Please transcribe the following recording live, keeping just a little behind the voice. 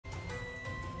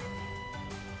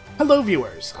Hello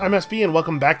viewers, I'm SB and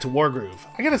welcome back to Wargroove.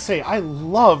 I gotta say, I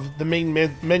love the main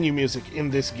menu music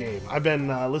in this game. I've been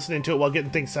listening to it while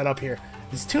getting things set up here.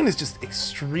 This tune is just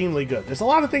extremely good. There's a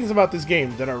lot of things about this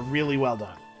game that are really well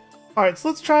done. Alright, so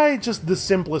let's try just the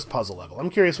simplest puzzle level.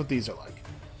 I'm curious what these are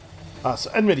like.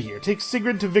 So Enmity here. Take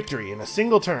Sigrid to victory in a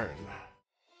single turn.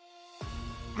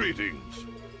 Greetings.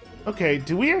 Okay,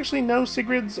 do we actually know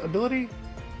Sigrid's ability?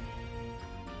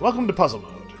 Welcome to Puzzle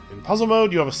Mode. In Puzzle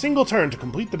Mode, you have a single turn to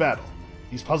complete the battle.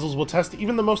 These puzzles will test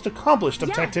even the most accomplished of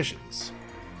tacticians.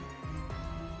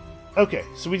 Okay,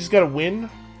 so we just gotta win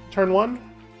turn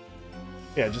one?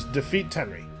 Yeah, just defeat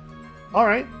Tenri.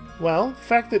 Alright, well, the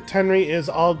fact that Tenri is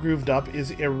all grooved up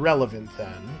is irrelevant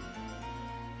then.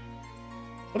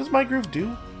 What does my groove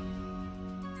do?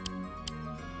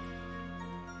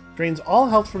 Drains all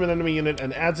health from an enemy unit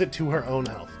and adds it to her own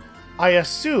health. I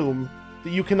assume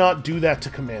that you cannot do that to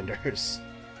commanders.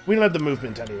 We don't have the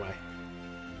movement anyway.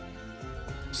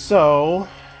 So,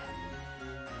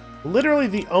 literally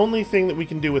the only thing that we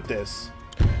can do with this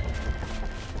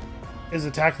is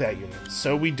attack that unit.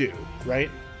 So we do, right?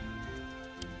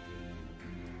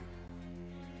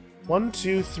 1,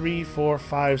 2, 3, 4,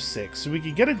 5, 6. So we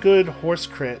could get a good horse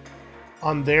crit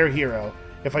on their hero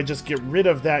if I just get rid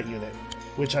of that unit,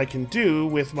 which I can do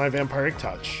with my Vampiric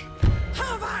Touch.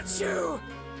 How about you?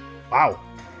 Wow.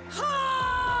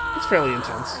 It's fairly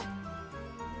intense.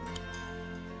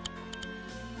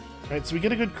 Alright, so we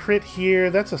get a good crit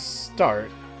here. That's a start.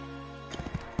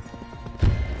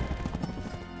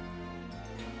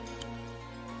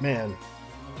 Man.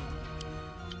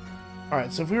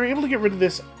 Alright, so if we were able to get rid of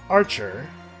this archer,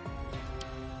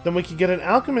 then we could get an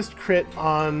alchemist crit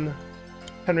on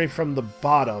Henry from the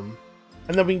bottom,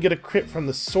 and then we can get a crit from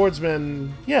the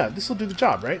swordsman. Yeah, this will do the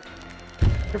job, right?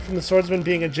 Crit from the swordsman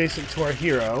being adjacent to our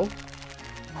hero.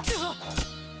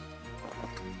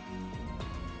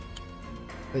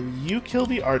 Then you kill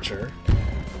the archer,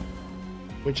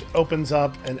 which opens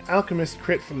up an alchemist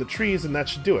crit from the trees, and that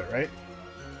should do it, right?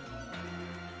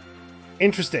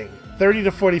 Interesting. 30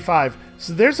 to 45.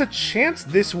 So there's a chance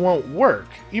this won't work,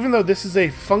 even though this is a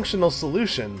functional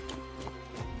solution.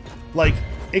 Like,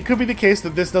 it could be the case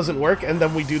that this doesn't work, and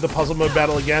then we do the puzzle mode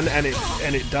battle again, and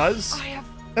it does.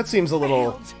 That seems a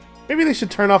little... Maybe they should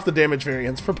turn off the damage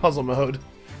variance for puzzle mode.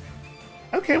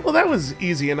 Okay, well that was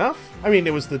easy enough. I mean,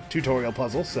 it was the tutorial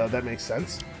puzzle, so that makes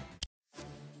sense.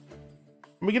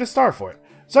 And we get a star for it.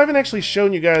 So I haven't actually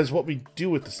shown you guys what we do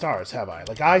with the stars, have I?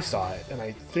 Like, I saw it, and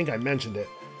I think I mentioned it.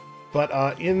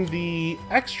 But in the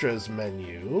extras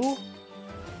menu...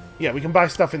 Yeah, we can buy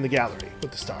stuff in the gallery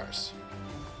with the stars.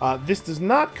 This does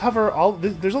not cover all...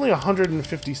 There's only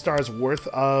 150 stars worth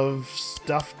of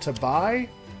stuff to buy,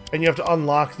 and you have to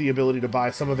unlock the ability to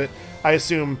buy some of it. I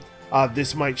assume...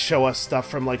 this might show us stuff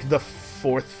from, like, the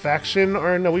 4th faction,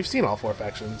 or no, we've seen all 4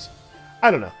 factions. I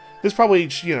don't know. This probably,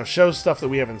 you know, shows stuff that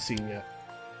we haven't seen yet.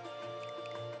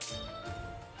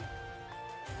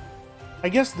 I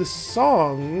guess the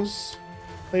songs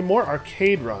play more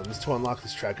arcade runs to unlock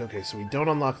this track. Okay, so we don't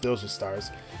unlock those with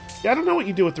stars. Yeah, I don't know what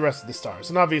you do with the rest of the stars,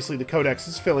 and obviously the codex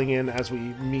is filling in as we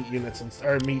meet units and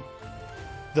or meet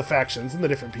the factions and the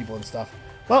different people and stuff.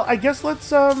 Well, I guess let's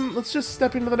just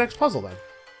step into the next puzzle then.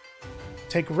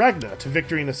 Take Ragna to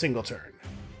victory in a single turn.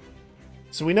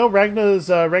 So we know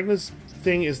Ragna's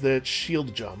thing is the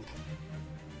shield jump.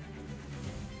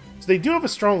 So they do have a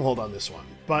stronghold on this one,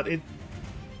 but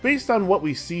based on what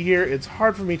we see here, it's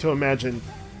hard for me to imagine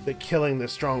that killing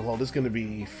this stronghold is going to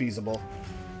be feasible.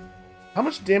 How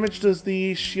much damage does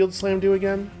the shield slam do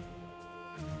again?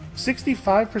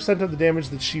 65% of the damage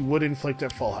that she would inflict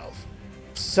at full health.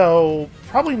 So,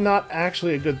 probably not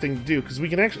actually a good thing to do, because we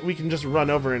can just run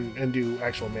over and do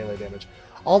actual melee damage.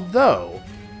 Although,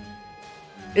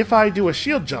 if I do a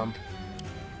shield jump,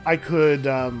 I could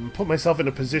put myself in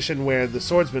a position where the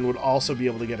swordsman would also be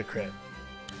able to get a crit.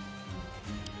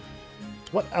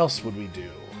 What else would we do?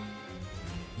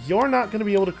 You're not going to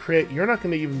be able to crit, you're not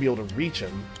going to even be able to reach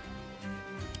him.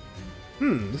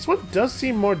 This one does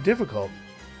seem more difficult.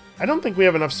 I don't think we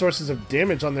have enough sources of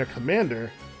damage on their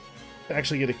commander to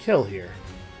actually get a kill here.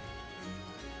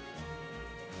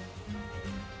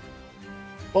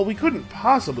 Well, we couldn't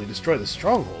possibly destroy the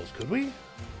stronghold, could we?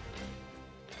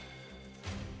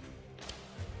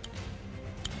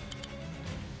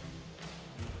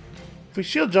 If we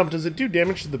shield jump, does it do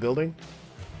damage to the building?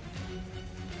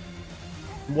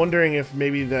 I'm wondering if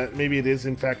maybe it is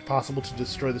in fact possible to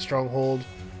destroy the stronghold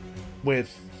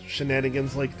with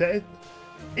shenanigans like that.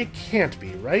 It can't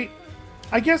be, right?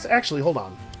 I guess actually, hold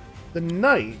on. The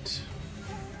knight...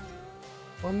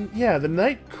 yeah, the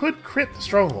knight could crit the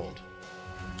stronghold.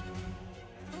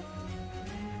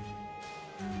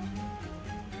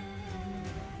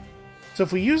 So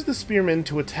if we use the spearman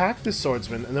to attack the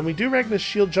swordsman, and then we do Ragnar's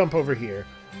shield jump over here,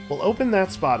 we'll open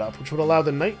that spot up, which would allow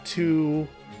the knight to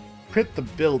crit the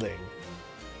building.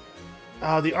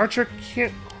 The archer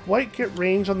can't quite get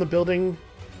range on the building.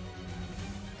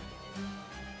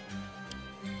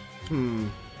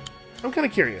 I'm kind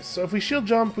of curious. So if we shield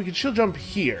jump, we could shield jump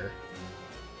here.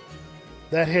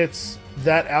 That hits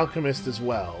that alchemist as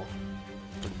well.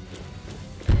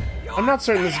 I'm not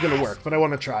certain this is going to work, but I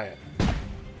want to try it.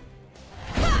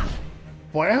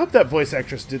 Boy, I hope that voice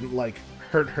actress didn't, like,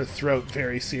 hurt her throat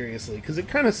very seriously, because it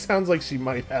kind of sounds like she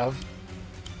might have.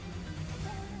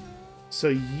 So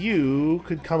you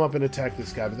could come up and attack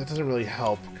this guy, but that doesn't really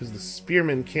help, because the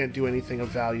spearman can't do anything of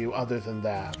value other than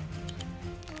that.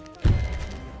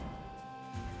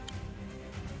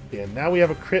 Yeah, now we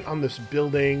have a crit on this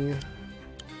building.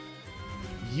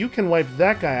 You can wipe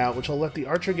that guy out, which will let the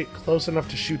archer get close enough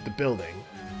to shoot the building.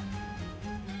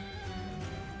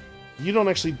 You don't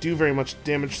actually do very much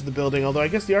damage to the building, although I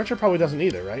guess the archer probably doesn't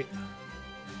either, right?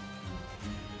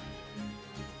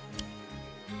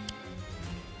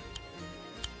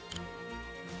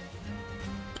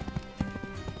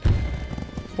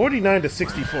 $49 to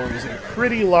 $64 is a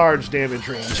pretty large damage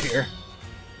range here.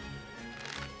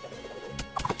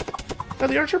 Now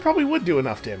the archer probably would do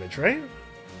enough damage, right?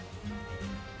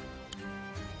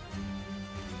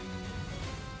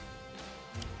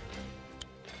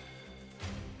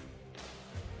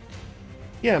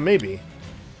 Yeah, maybe.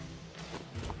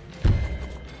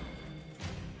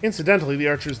 Incidentally, the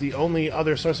archer is the only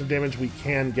other source of damage we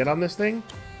can get on this thing.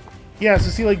 Yeah, so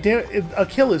see, like, a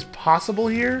kill is possible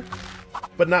here,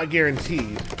 but not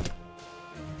guaranteed.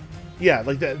 Yeah,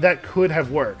 like, that could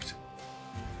have worked.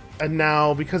 And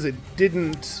now, because it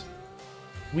didn't,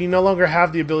 we no longer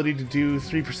have the ability to do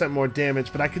 3% more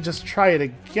damage, but I could just try it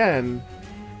again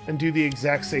and do the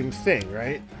exact same thing,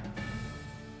 right?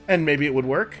 And maybe it would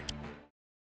work.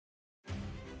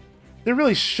 There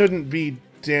really shouldn't be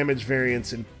damage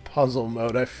variance in puzzle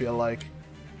mode, I feel like.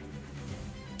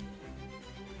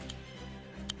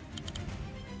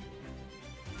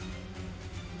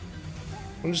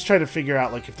 I'm just trying to figure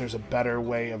out, like, if there's a better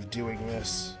way of doing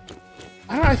this.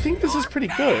 I don't know, I think this is pretty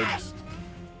good.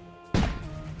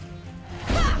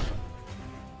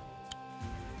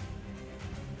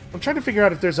 I'm trying to figure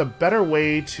out if there's a better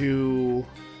way to...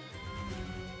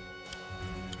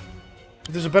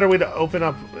 If there's a better way to open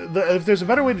up... If there's a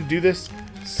better way to do this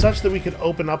such that we could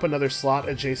open up another slot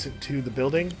adjacent to the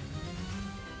building.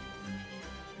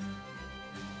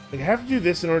 Like, I have to do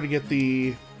this in order to get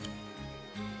the...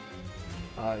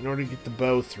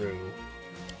 bow through.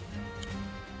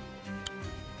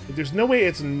 Like, there's no way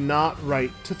it's not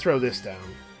right to throw this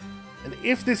down. And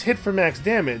if this hit for max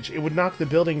damage, it would knock the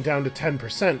building down to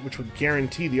 10%, which would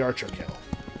guarantee the archer kill.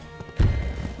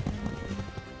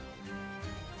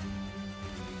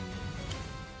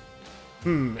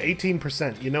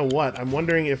 18%. You know what? I'm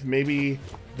wondering if maybe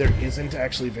there isn't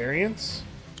actually variance.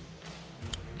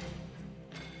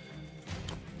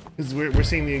 Because we're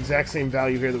seeing the exact same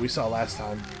value here that we saw last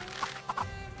time.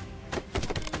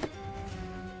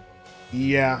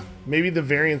 Yeah, maybe the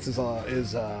variance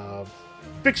is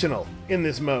fictional in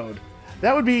this mode.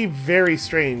 That would be very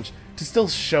strange to still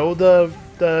show the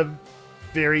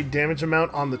varied damage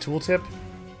amount on the tooltip,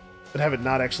 but have it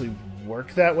not actually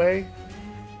work that way.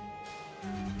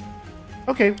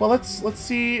 Okay, well let's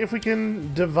see if we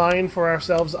can divine for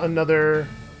ourselves another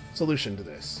solution to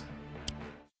this.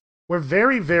 We're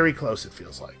very, very close, it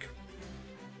feels like.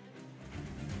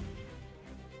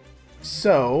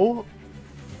 So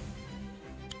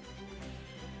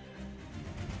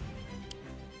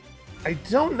I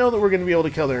don't know that we're going to be able to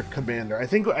kill their commander. I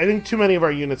think too many of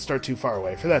our units start too far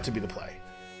away for that to be the play.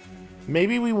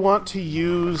 Maybe we want to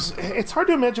use... It's hard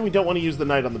to imagine we don't want to use the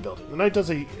knight on the building. The knight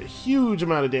does a huge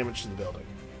amount of damage to the building.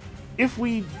 If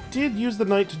we did use the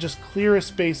knight to just clear a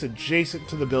space adjacent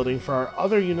to the building for our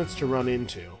other units to run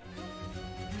into,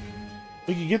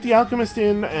 we could get the alchemist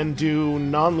in and do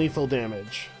non-lethal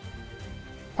damage.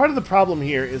 Part of the problem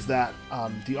here is that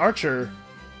the archer...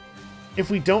 If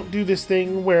we don't do this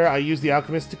thing where I use the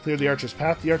alchemist to clear the archer's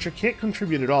path, the archer can't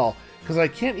contribute at all, because I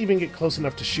can't even get close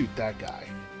enough to shoot that guy.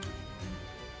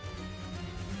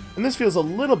 And this feels a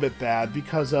little bit bad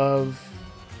because of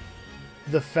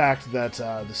the fact that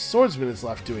the swordsman is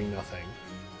left doing nothing.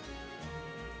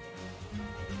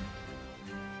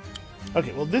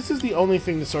 Okay, well this is the only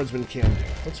thing the swordsman can do.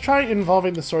 Let's try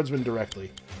involving the swordsman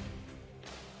directly.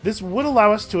 This would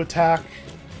allow us to attack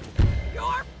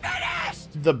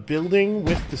the building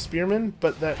with the spearman,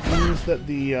 but that means that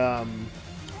the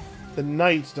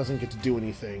knight doesn't get to do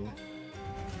anything.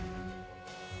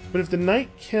 But if the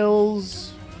knight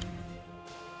kills...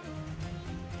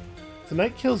 the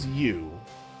knight kills you,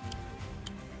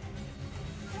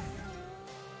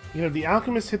 you know, the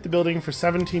alchemist hit the building for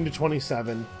 17 to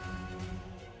 27.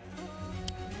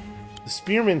 The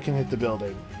spearman can hit the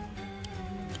building.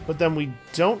 But then we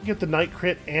don't get the knight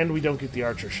crit and we don't get the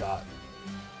archer shot.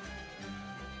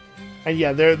 And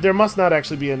yeah, there must not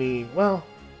actually be any... Well,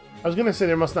 I was going to say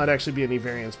there must not actually be any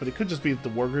variance, but it could just be that the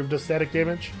Wargroove does static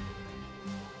damage.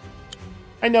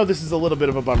 I know this is a little bit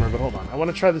of a bummer, but hold on. I want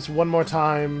to try this one more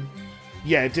time.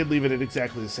 Yeah, it did leave it at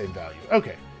exactly the same value.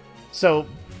 Okay, so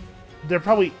there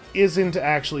probably isn't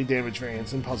actually damage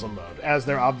variance in puzzle mode, as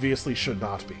there obviously should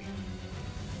not be.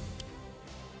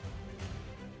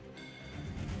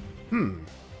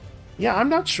 Yeah, I'm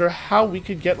not sure how we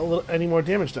could get any more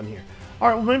damage done here. All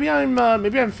right, well, maybe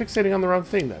I'm fixating on the wrong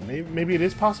thing then. Maybe it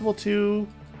is possible to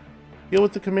deal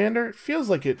with the commander. It feels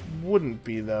like it wouldn't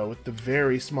be though, with the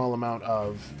very small amount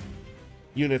of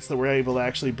units that we're able to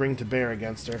actually bring to bear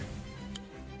against her.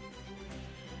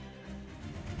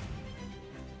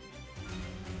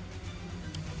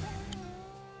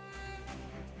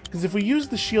 Because if we use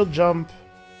the shield jump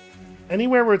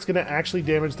anywhere where it's going to actually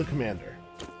damage the commander,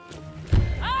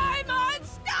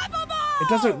 it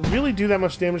doesn't really do that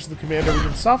much damage to the commander. We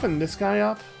can soften this guy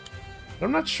up, but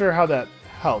I'm not sure how that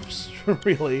helps,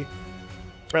 really.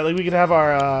 Right, like we could have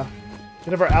our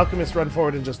alchemist run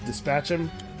forward and just dispatch him,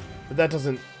 but that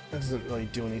doesn't really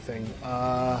do anything.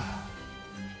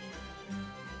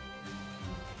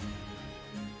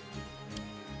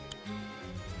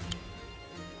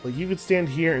 Well, you could stand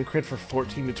here and crit for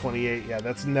 14 to 28. Yeah,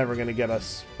 that's never going to get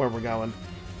us where we're going.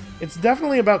 It's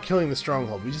definitely about killing the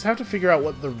stronghold. We just have to figure out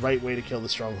what the right way to kill the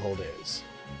stronghold is.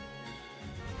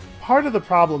 Part of the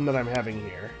problem that I'm having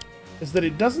here is that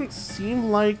it doesn't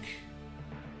seem like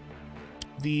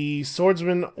the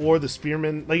swordsman or the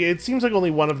spearman... Like, it seems like only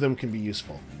one of them can be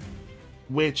useful.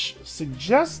 Which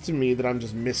suggests to me that I'm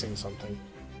just missing something.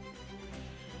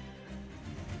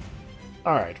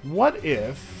 Alright, what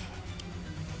if...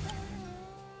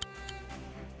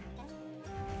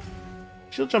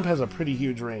 Shield jump has a pretty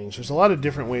huge range. There's a lot of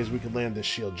different ways we could land this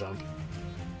shield jump.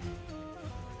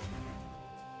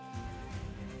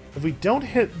 If we don't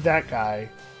hit that guy,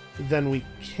 then we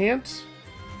can't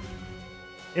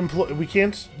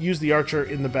use the archer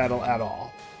in the battle at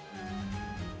all.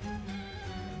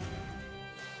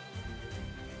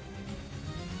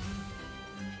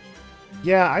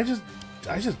 Yeah, I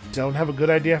just don't have a good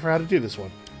idea for how to do this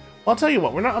one. I'll tell you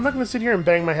what, I'm not going to sit here and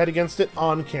bang my head against it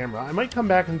on camera. I might come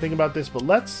back and think about this, but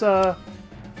let's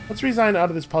resign out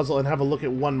of this puzzle and have a look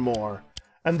at one more,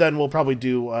 and then we'll probably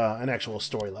do an actual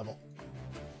story level.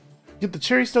 Get the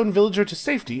Cherrystone villager to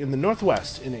safety in the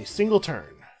northwest in a single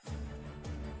turn.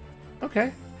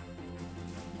 Okay.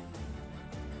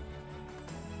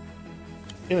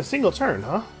 In a single turn,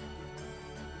 huh?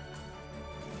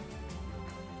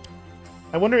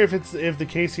 I wonder if the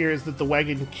case here is that the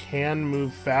wagon can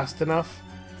move fast enough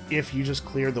if you just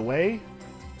clear the way.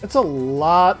 That's a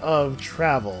lot of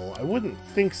travel. I wouldn't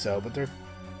think so, but there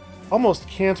almost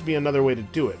can't be another way to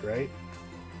do it, right?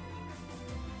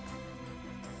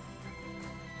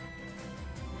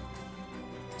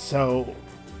 So,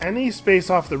 any space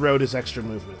off the road is extra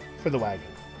movement for the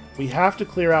wagon. We have to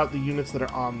clear out the units that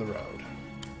are on the road.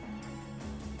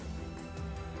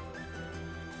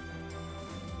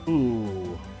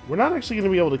 Ooh, we're not actually going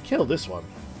to be able to kill this one.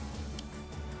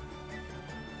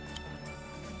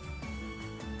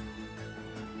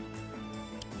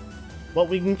 Well,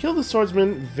 we can kill the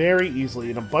swordsman very easily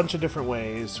in a bunch of different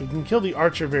ways. We can kill the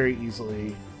archer very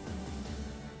easily.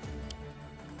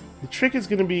 The trick is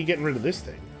going to be getting rid of this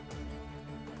thing.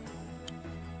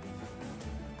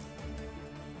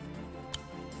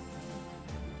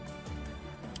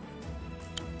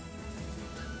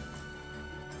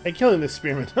 Hey, killing this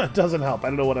spearman doesn't help. I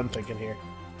don't know what I'm thinking here.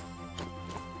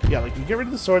 Yeah, like, you get rid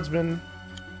of the swordsman.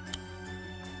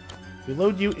 We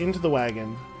load you into the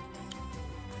wagon.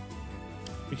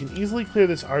 We can easily clear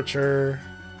this archer.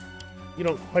 You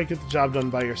don't quite get the job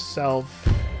done by yourself.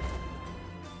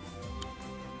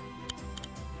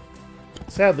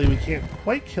 Sadly, we can't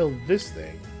quite kill this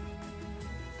thing.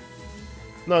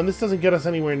 No, and this doesn't get us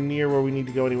anywhere near where we need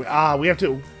to go anyway. Ah, we have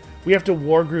to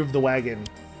Wargroove the wagon.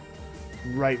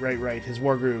 Right. His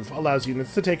Wargroove allows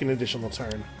units to take an additional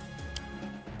turn.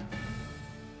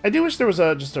 I do wish there was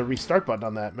just a restart button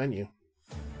on that menu.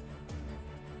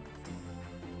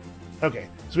 Okay,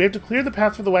 so we have to clear the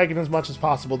path for the wagon as much as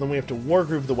possible, then we have to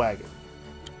Wargroove the wagon.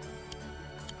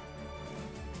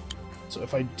 So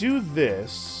if I do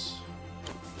this...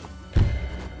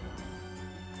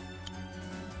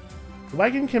 the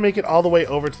wagon can make it all the way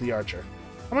over to the archer.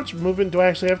 How much movement do I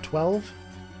actually have? 12?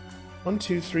 1,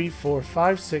 2, 3, 4,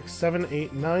 5, 6, 7,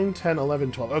 8, 9, 10,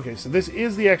 11, 12. Okay, so this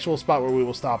is the actual spot where we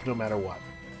will stop no matter what.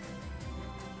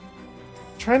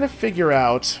 Trying to figure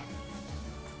out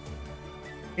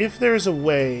if there's a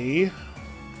way...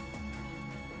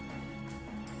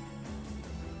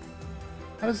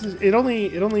 How does this... It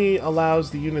only allows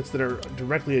the units that are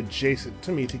directly adjacent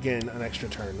to me to gain an extra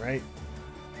turn, right?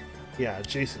 Yeah,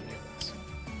 adjacent units.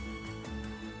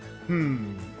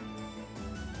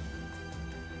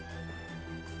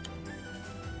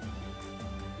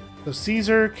 So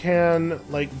Caesar can,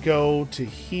 like, go to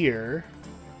here.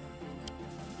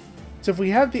 So if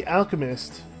we had the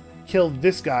Alchemist kill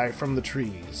this guy from the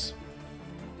trees,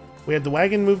 we had the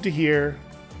wagon move to here.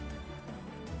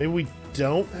 Maybe we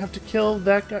don't have to kill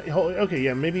that guy. Okay,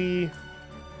 yeah, maybe...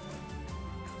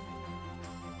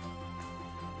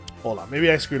 Hold on, maybe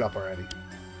I screwed up already.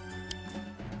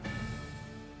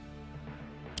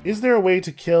 Is there a way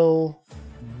to kill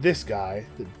this guy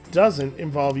that doesn't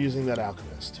involve using that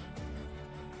Alchemist?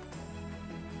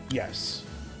 Yes.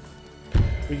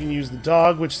 We can use the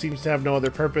dog, which seems to have no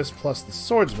other purpose, plus the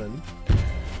swordsman.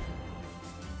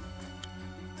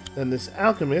 Then this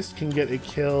Alchemist can get a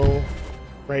kill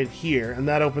right here, and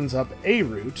that opens up a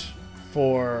route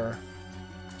for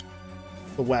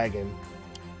the wagon.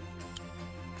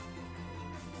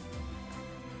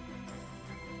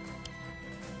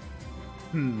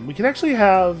 We can actually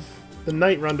have the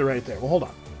knight run to right there. Well, hold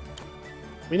on.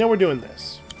 We know we're doing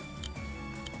this.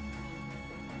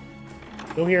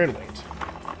 Go here and wait.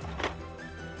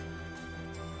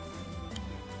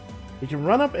 We can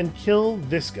run up and kill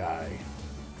this guy.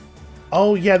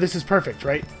 Oh, yeah, this is perfect,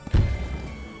 right?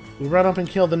 We run up and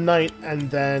kill the knight,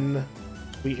 and then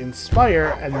we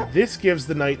inspire, and this gives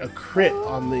the knight a crit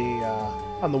on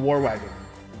the war wagon.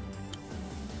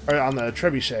 Or on the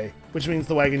trebuchet, which means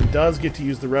the wagon does get to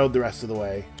use the road the rest of the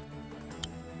way.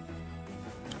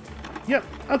 Yep,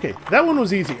 okay, that one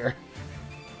was easier.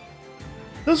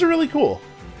 Those are really cool.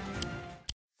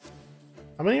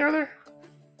 How many are there?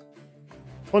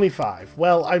 25.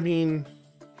 Well, I mean,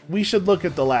 we should look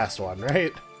at the last one,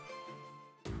 right?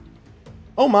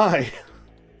 Oh my!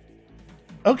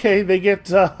 Okay, they get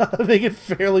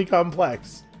fairly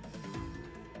complex.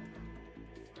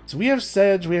 So we have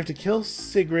Sedge, we have to kill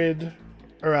Sigrid,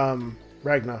 or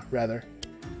Ragna, rather.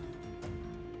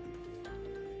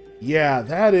 Yeah,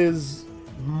 that is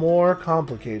more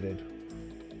complicated.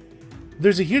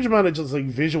 There's a huge amount of just like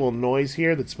visual noise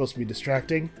here that's supposed to be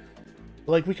distracting.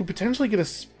 Like, we could potentially get a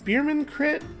Spearman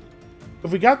crit?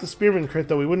 If we got the Spearman crit,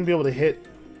 though, we wouldn't be able to hit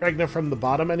Ragna from the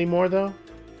bottom anymore, though.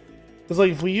 Because,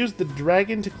 like, if we use the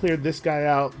dragon to clear this guy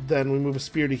out, then we move a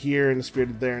spear to here and a spear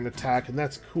to there and attack, and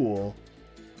that's cool.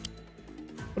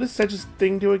 What does Sedge's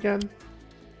thing do again?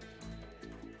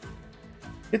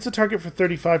 Hits a target for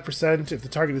 35%. If the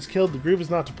target is killed, the groove is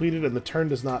not depleted and the turn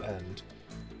does not end.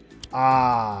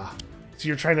 Ah. So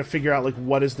you're trying to figure out, like,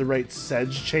 what is the right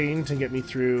Sedge chain to get me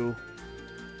through...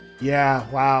 Yeah,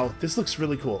 wow. This looks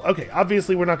really cool. Okay,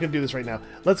 obviously we're not going to do this right now.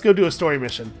 Let's go do a story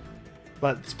mission.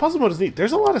 But this puzzle mode is neat.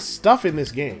 There's a lot of stuff in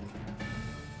this game.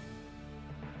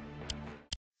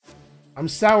 I'm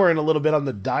souring a little bit on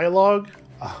the dialogue.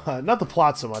 Not the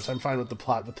plot so much. I'm fine with the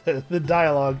plot, but the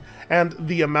dialogue and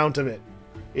the amount of it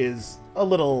is a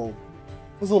little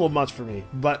much for me.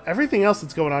 But everything else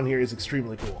that's going on here is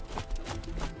extremely cool.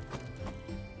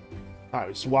 Alright,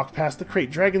 we just walk past the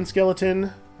crate dragon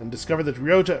skeleton and discover that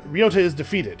Ryota is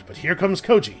defeated, but here comes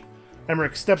Koji.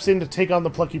 Emmerich steps in to take on the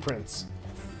plucky prince.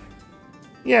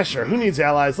 Yeah, sure, who needs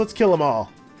allies? Let's kill them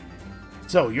all.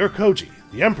 So, you're Koji,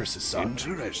 the Empress's son.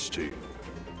 Interesting.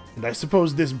 And I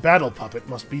suppose this battle puppet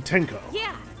must be Tenko.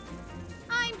 Yeah,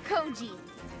 I'm Koji.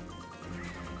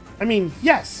 I mean,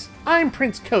 yes, I'm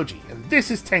Prince Koji, and this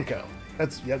is Tenko.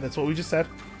 That's what we just said.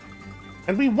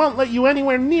 And we won't let you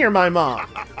anywhere near my mom.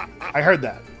 I heard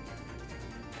that.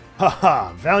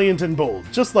 Haha, valiant and bold,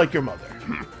 just like your mother.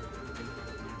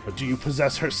 But do you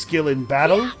possess her skill in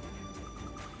battle?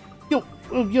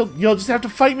 You'll just have to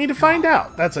fight me to find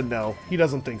out. That's a no. He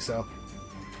doesn't think so.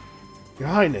 Your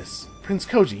Highness, Prince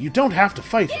Koji, you don't have to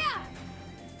fight him.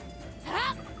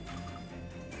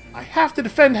 I have to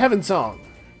defend Heavensong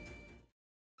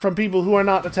from people who are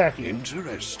not attacking.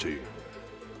 Interesting.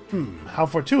 How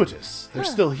fortuitous. They're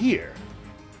still here.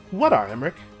 What are,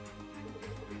 Emmerich?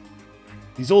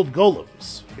 These old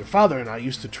golems. Your father and I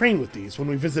used to train with these when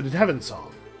we visited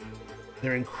Heavensong.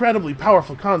 They're incredibly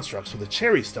powerful constructs with a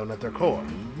Cherrystone at their core.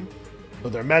 Though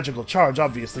their magical charge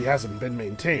obviously hasn't been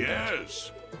maintained.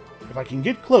 Yes. If I can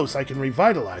get close, I can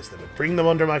revitalize them and bring them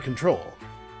under my control.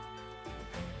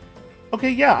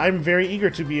 Okay, yeah, I'm very eager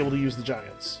to be able to use the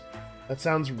giants. That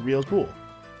sounds real cool.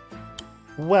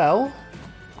 Well,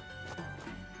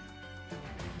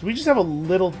 do we just have a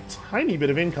little tiny bit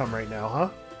of income right now, huh?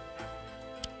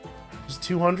 Just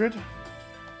 200?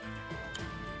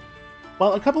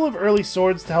 Well, a couple of early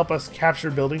swords to help us capture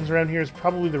buildings around here is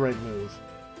probably the right move.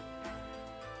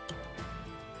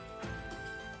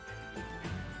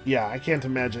 Yeah, I can't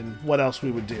imagine what else we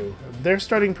would do. They're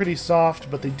starting pretty soft,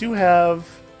 but they do have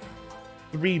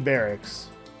 3 barracks.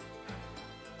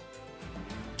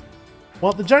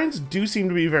 Well, the giants do seem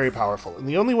to be very powerful, and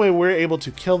the only way we're able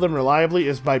to kill them reliably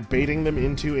is by baiting them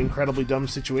into incredibly dumb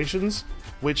situations,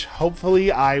 which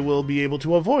hopefully I will be able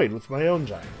to avoid with my own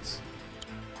giants.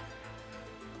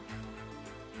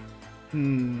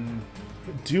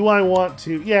 Do I want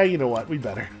to? Yeah, you know what? We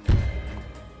better.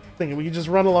 Thinking we could just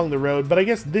run along the road, but I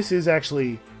guess this is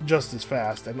actually just as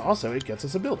fast, and also it gets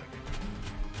us a building.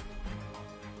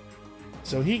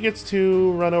 So he gets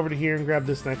to run over to here and grab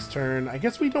this next turn. I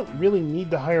guess we don't really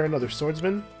need to hire another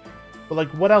swordsman, but like,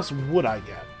 what else would I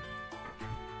get?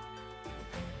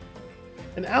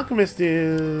 An alchemist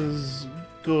is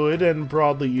good and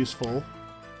broadly useful.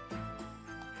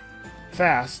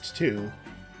 Fast, too.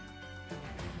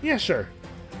 Yeah, sure.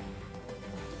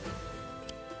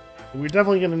 We're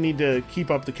definitely going to need to keep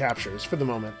up the captures for the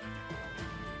moment.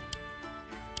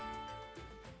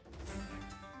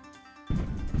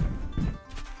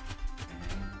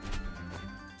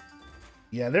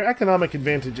 Yeah, their economic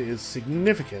advantage is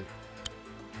significant.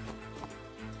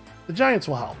 The giants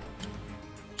will help.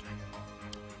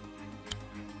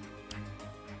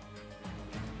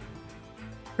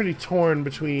 Pretty torn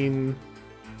between...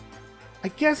 I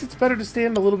guess it's better to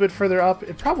stand a little bit further up.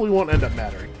 It probably won't end up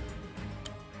mattering.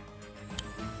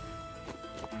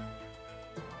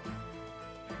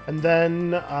 And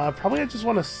then, probably I just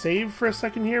want to save for a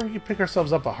second here. We could pick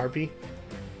ourselves up a harpy.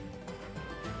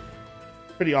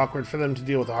 Pretty awkward for them to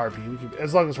deal with a harpy,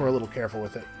 as long as we're a little careful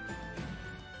with it.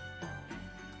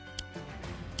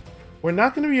 We're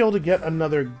not going to be able to get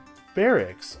another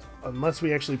barracks unless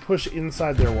we actually push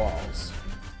inside their walls.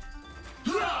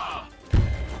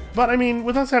 But, I mean,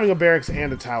 with us having a barracks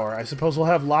and a tower, I suppose we'll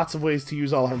have lots of ways to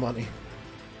use all our money.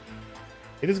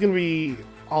 It is going to be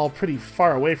all pretty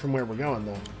far away from where we're going,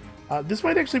 though. This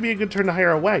might actually be a good turn to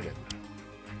hire a wagon,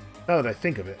 now that I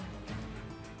think of it.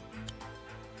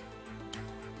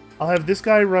 I'll have this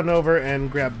guy run over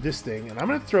and grab this thing, and I'm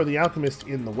going to throw the alchemist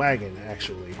in the wagon,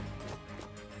 actually.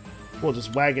 We'll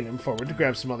just wagon him forward to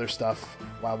grab some other stuff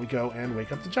while we go and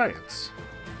wake up the giants.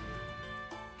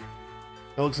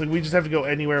 It looks like we just have to go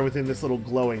anywhere within this little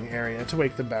glowing area to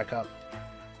wake them back up.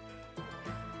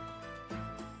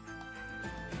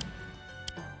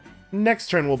 Next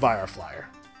turn, we'll buy our flyer.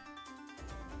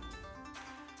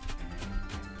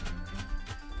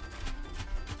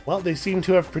 Well, they seem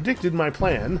to have predicted my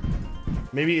plan.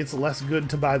 Maybe it's less good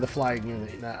to buy the flying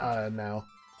unit now.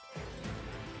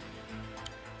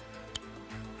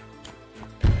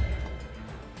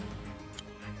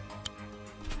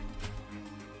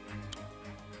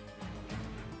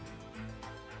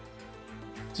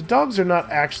 So dogs are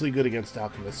not actually good against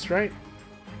alchemists, right?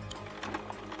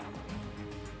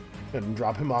 Go ahead and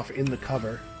drop him off in the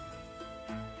cover.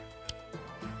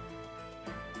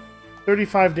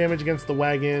 35 damage against the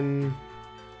wagon.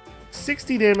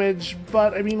 60 damage,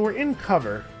 but, I mean, we're in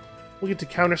cover. We'll get to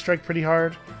counter-strike pretty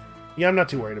hard. Yeah, I'm not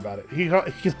too worried about it. He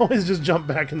can always just jump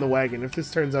back in the wagon if this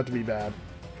turns out to be bad.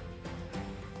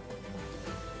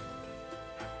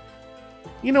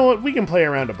 You know what? We can play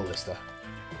around a ballista.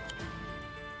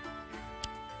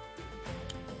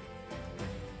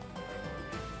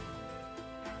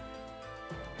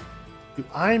 Do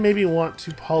I maybe want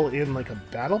to pull in like a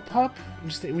battle pup?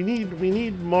 We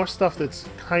need more stuff that's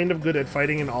kind of good at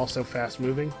fighting and also fast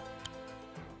moving.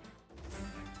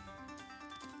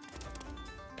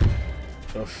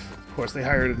 Of course, they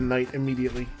hired a knight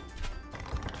immediately.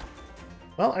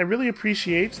 Well, I really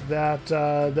appreciate that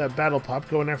that battle pup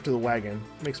going after the wagon.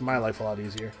 It makes my life a lot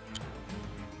easier.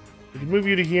 We can move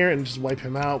you to here and just wipe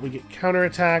him out. We get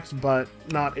counterattacked, but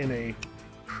not in a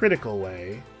critical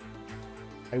way.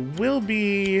 I will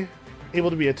be able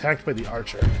to be attacked by the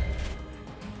archer.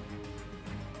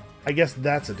 I guess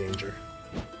that's a danger.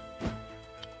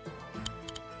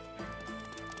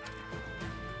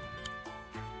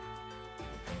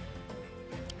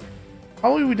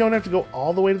 Probably we don't have to go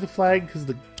all the way to the flag because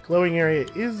the glowing area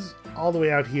is all the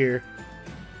way out here.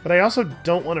 But I also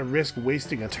don't want to risk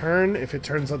wasting a turn if it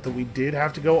turns out that we did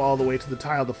have to go all the way to the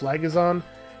tile the flag is on.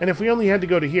 And if we only had to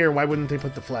go to here, why wouldn't they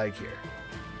put the flag here?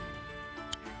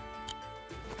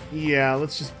 Yeah,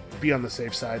 let's just be on the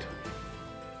safe side.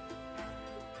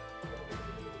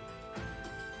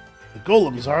 The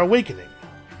golems are awakening.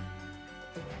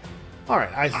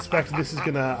 Alright, I suspect this is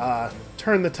going to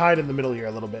turn the tide in the middle here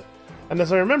a little bit. And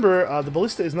as I remember, the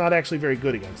ballista is not actually very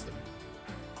good against them.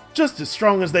 Just as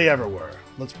strong as they ever were.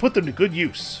 Let's put them to good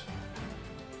use.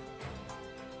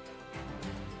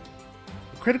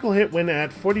 A critical hit when at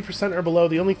 40% or below,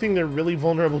 the only thing they're really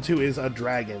vulnerable to is a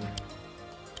dragon.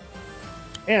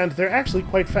 And they're actually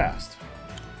quite fast.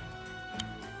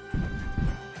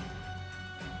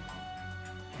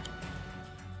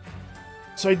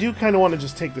 So I do kind of want to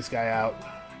just take this guy out.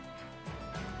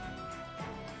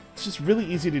 It's just really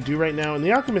easy to do right now, and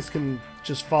the alchemist can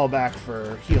just fall back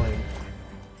for healing.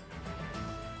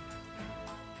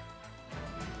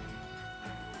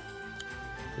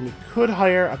 And we could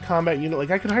hire a combat unit.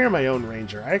 Like, I could hire my own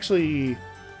ranger. We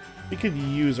could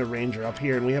use a ranger up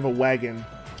here, and we have a wagon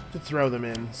to throw them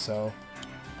in, so...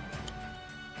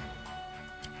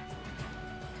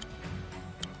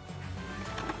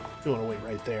 You want to wait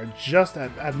right there, just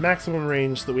at maximum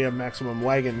range, so that we have maximum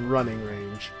wagon running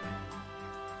range.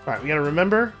 Alright, we gotta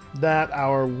remember that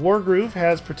our Wargroove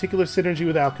has particular synergy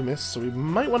with alchemists, so we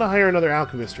might want to hire another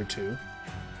alchemist or two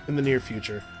in the near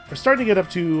future. We're starting to get up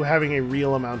to having a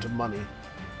real amount of money,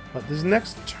 but this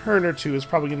next turn or two is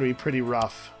probably going to be pretty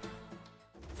rough,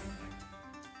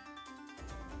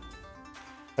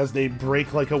 as they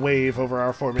break like a wave over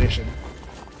our formation.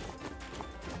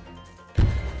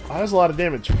 Oh, that was a lot of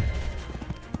damage.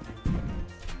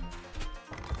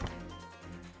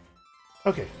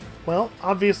 Okay, well,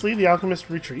 obviously the alchemist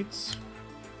retreats.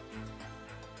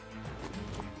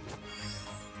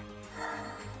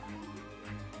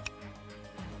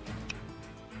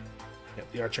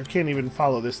 Yep, the archer can't even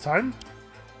follow this time.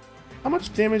 How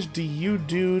much damage do you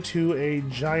do to a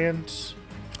giant?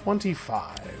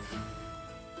 25.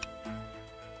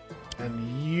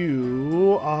 And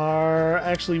you are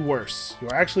actually worse. You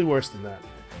are actually worse than that.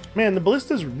 Man, the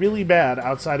ballista's really bad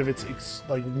outside of its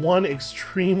one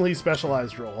extremely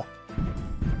specialized role.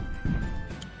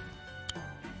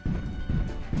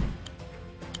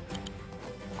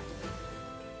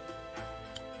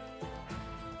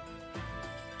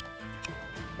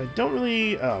 I don't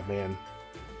really... Oh, man.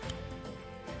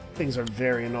 Things are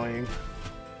very annoying.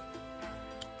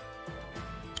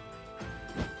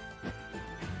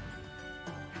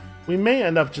 We may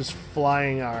end up just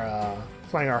flying our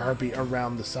harpy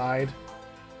around the side.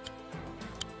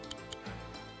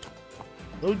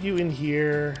 Load you in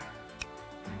here.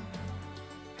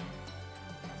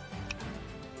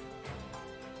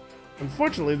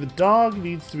 Unfortunately, the dog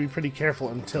needs to be pretty careful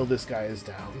until this guy is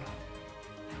down.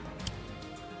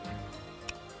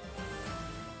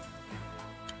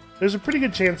 There's a pretty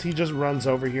good chance he just runs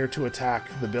over here to attack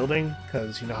the building,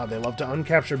 because you know how they love to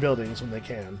uncapture buildings when they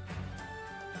can.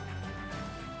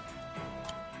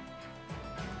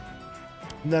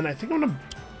 And then I think I'm going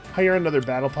to hire another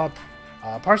battle pup,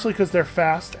 partially because they're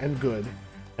fast and good,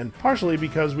 and partially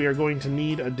because we are going to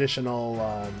need additional...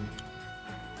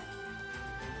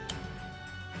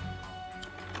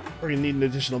 we're going to need an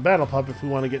additional battle pup if we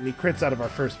want to get any crits out of our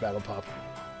first battle pup.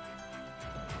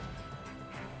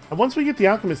 And once we get the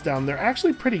alchemist down, they're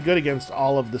actually pretty good against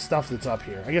all of the stuff that's up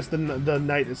here. I guess the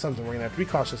knight is something we're going to have to be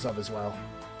cautious of as well.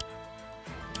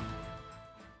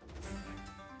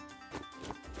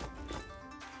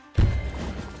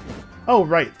 Oh,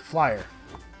 right, the flyer.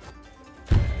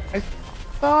 I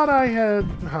thought I had...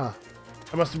 Huh.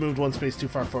 I must have moved one space too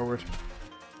far forward.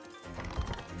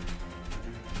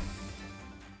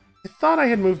 I thought I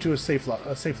had moved to a safe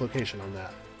location on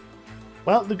that.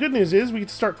 Well, the good news is we get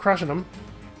to start crushing them.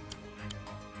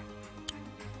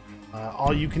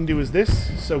 All you can do is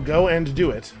this, so go and do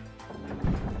it.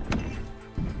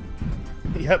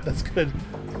 Yep, that's good.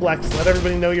 Flex, let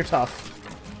everybody know you're tough.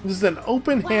 This is an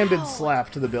open-handed slap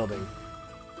to the building.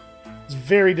 It's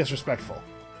very disrespectful.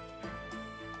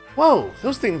 Whoa,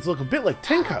 those things look a bit like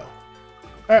Tenko.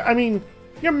 I mean,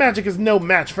 your magic is no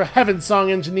match for Heaven Song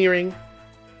engineering.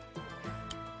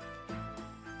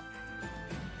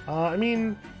 I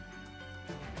mean,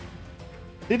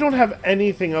 they don't have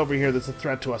anything over here that's a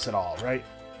threat to us at all, right?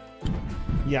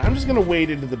 Yeah, I'm just gonna wade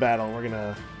into the battle. We're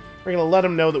gonna let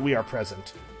them know that we are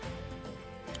present.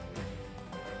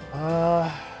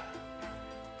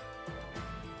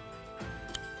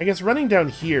 I guess running down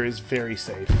here is very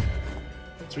safe.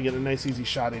 So we get a nice easy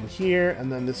shot in here,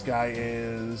 and then this guy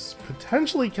is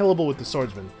potentially killable with the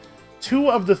swordsman.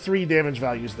 2 of the 3 damage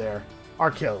values there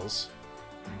are kills.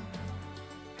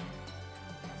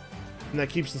 And that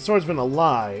keeps the swordsman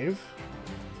alive,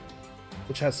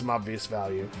 which has some obvious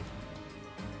value.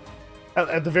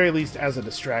 At the very least, as a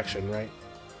distraction, right?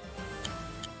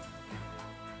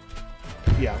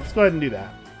 Yeah, let's go ahead and do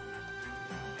that.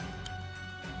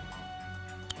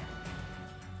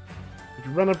 If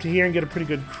you run up to here and get a pretty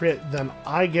good crit, then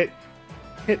I get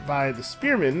hit by the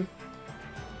spearman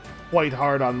quite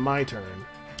hard on my turn,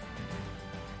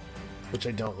 which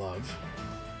I don't love.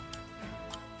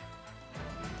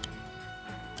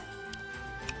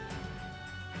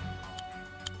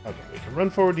 Okay, we can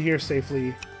run forward to here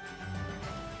safely.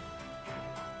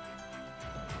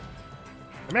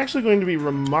 I'm actually going to be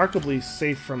remarkably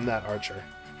safe from that archer.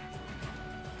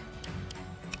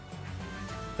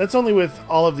 That's only with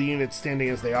all of the units standing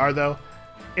as they are, though.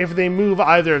 If they move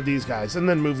either of these guys and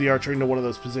then move the archer into one of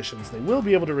those positions, they will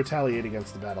be able to retaliate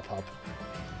against the battle pup.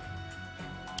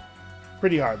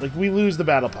 Pretty hard. Like, we lose the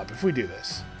battle pup if we do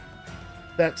this.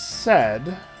 That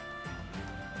said,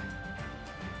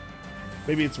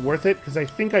 maybe it's worth it, because I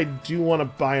think I do want to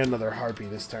buy another harpy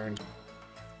this turn.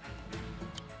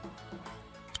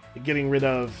 Getting rid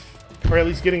of, or at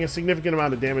least getting a significant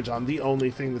amount of damage on the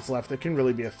only thing that's left that can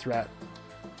really be a threat.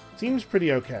 Seems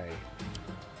pretty okay.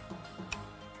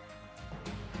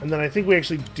 And then I think we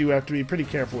actually do have to be pretty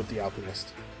careful with the alchemist.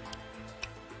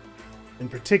 In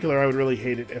particular, I would really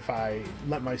hate it if I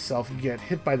let myself get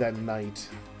hit by that knight.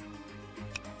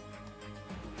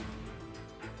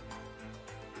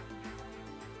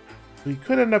 We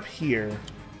could end up here.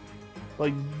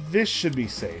 Like, this should be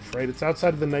safe, right? It's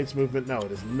outside of the knight's movement. No,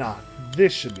 it is not.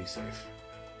 This should be safe.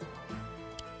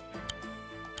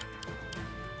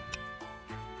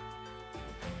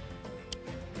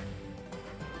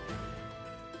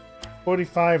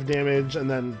 $45 damage, and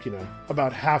then, you know,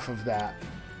 about half of that.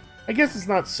 I guess it's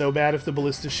not so bad if the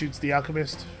ballista shoots the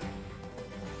alchemist.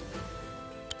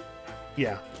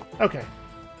 Yeah. Okay.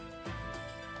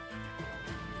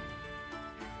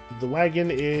 The wagon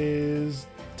is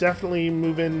definitely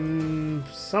moving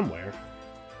somewhere.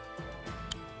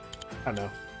 I don't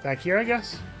know. Back here, I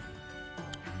guess?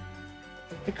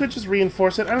 I could just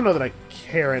reinforce it. I don't know that I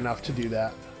care enough to do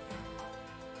that.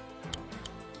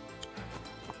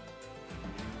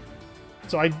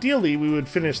 So ideally, we would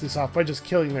finish this off by just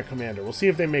killing their commander. We'll see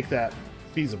if they make that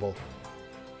feasible.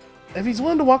 If he's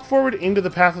willing to walk forward into the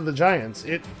path of the giants,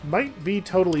 it might be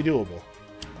totally doable.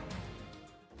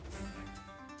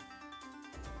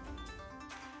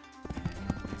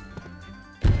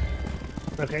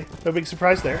 Okay, no big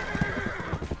surprise there.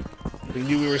 We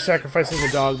knew we were sacrificing the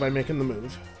dog by making the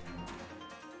move.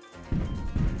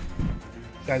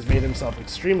 Guy's made himself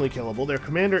extremely killable. Their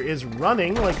commander is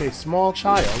running like a small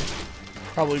child.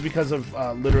 Probably because of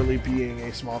literally being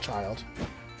a small child.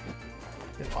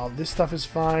 And all this stuff is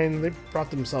fine. They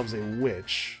brought themselves a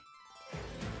witch.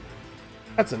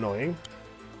 That's annoying.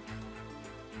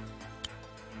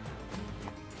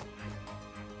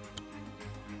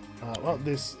 Well,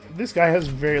 this guy has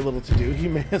very little to do. He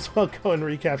may as well go and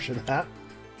recapture that.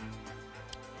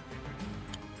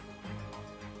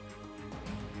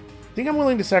 I think I'm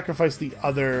willing to sacrifice the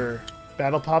other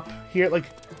battle pup here. Like,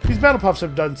 these battle pups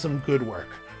have done some good work.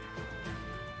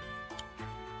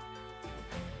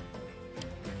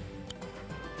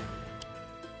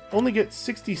 Only get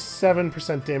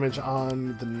 67% damage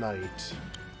on the knight.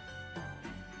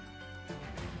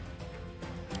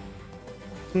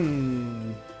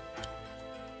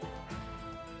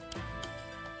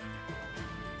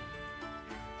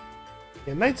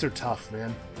 Yeah, knights are tough,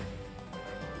 man.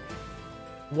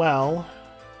 Well,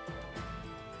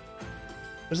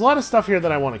 there's a lot of stuff here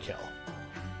that I want to kill.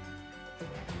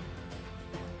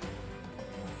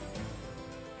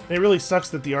 And it really sucks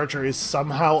that the archer is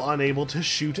somehow unable to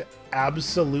shoot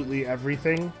absolutely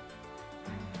everything.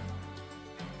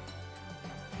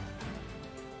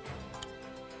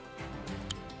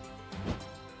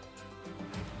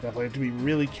 Definitely have to be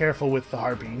really careful with the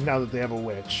harpy now that they have a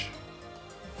witch.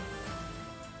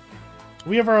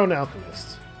 We have our own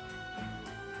alchemist.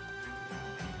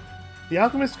 The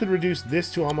alchemist could reduce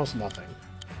this to almost nothing.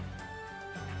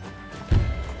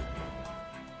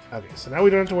 Okay, so now we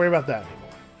don't have to worry about that anymore.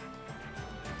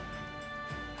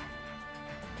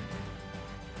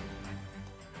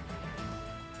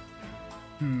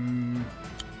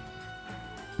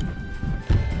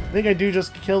 I think I do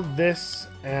just kill this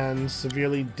and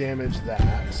severely damage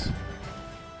that.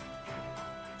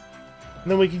 And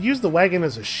then we could use the wagon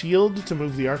as a shield to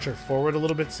move the archer forward a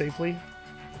little bit safely.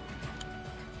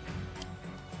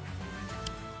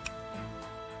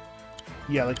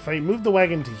 Yeah, like if I move the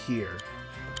wagon to here,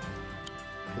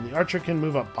 then the archer can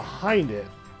move up behind it,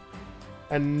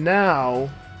 and now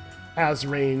has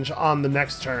range on the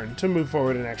next turn to move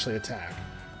forward and actually attack.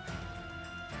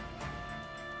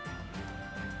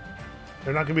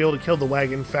 They're not going to be able to kill the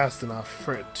wagon fast enough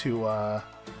for it to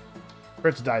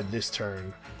die this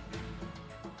turn.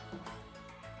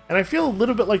 And I feel a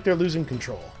little bit like they're losing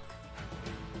control.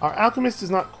 Our alchemist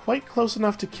is not quite close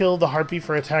enough to kill the harpy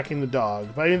for attacking the dog.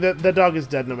 But I mean, the dog is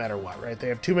dead no matter what, right? They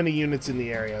have too many units in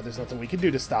the area. There's nothing we can do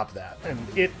to stop that. And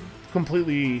it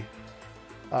completely...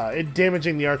 it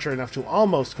damaging the archer enough to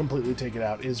almost completely take it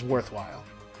out is worthwhile.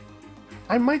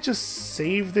 I might just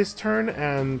save this turn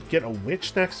and get a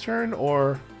witch next turn,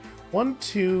 or 1,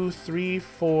 2, 3,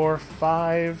 4,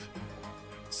 5,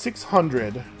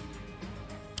 600.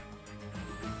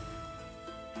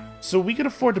 So we could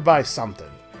afford to buy something.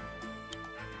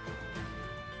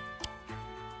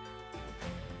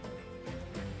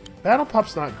 Battle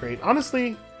Pop's not great.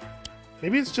 Honestly,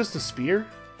 maybe it's just a spear.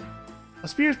 A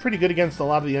spear is pretty good against a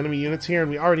lot of the enemy units here, and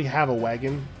we already have a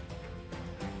wagon.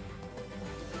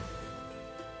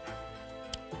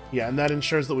 Yeah, and that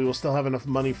ensures that we will still have enough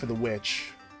money for the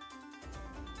witch.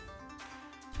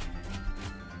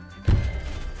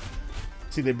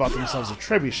 See, they bought themselves a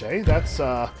trebuchet. That's,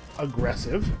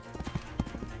 aggressive.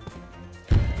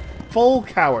 Full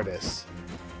cowardice.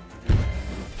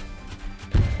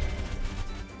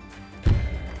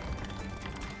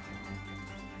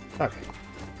 Okay.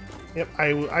 Yep,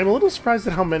 I'm a little surprised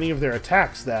at how many of their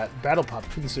attacks that Battle Pop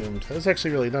consumed. That was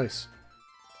actually really nice.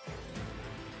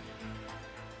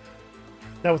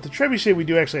 Now with the trebuchet, we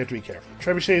do actually have to be careful.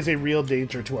 Trebuchet is a real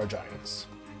danger to our giants.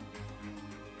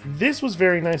 This was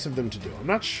very nice of them to do. I'm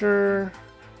not sure...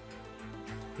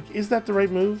 Is that the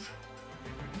right move?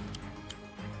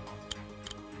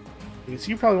 Because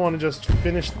you probably want to just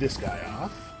finish this guy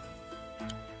off.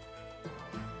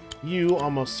 You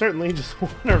almost certainly just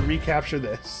want to recapture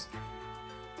this.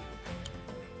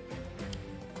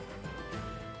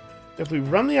 If we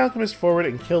run the alchemist forward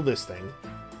and kill this thing,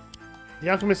 the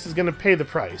alchemist is going to pay the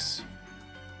price.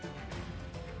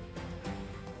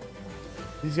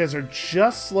 These guys are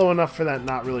just slow enough for that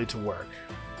not really to work.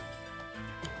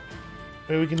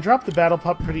 I mean, we can drop the battle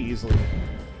pup pretty easily.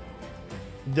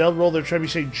 They'll roll their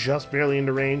trebuchet just barely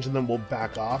into range, and then we'll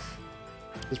back off.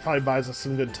 This probably buys us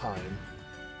some good time.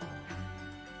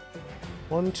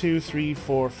 1, 2, 3,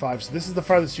 4, 5. So this is the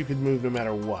farthest you could move no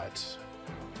matter what.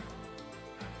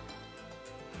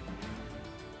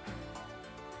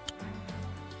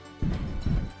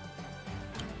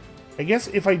 I guess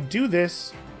if I do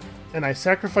this, and I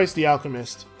sacrifice the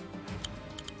alchemist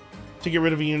to get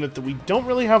rid of a unit that we don't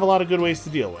really have a lot of good ways to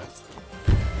deal with,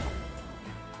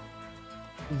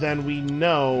 then we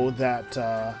know that...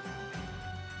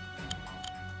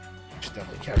 should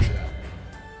definitely capture that.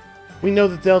 We know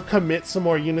that they'll commit some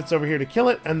more units over here to kill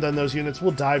it, and then those units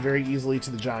will die very easily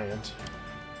to the giant.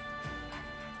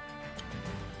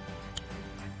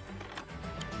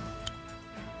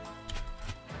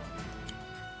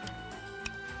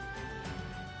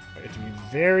 We have to be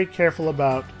very careful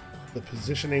about the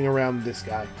positioning around this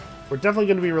guy. We're definitely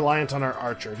going to be reliant on our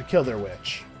archer to kill their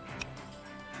witch.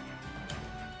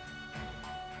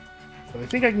 But I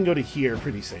think I can go to here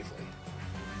pretty safely.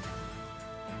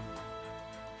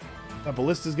 That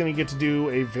ballista is going to get to do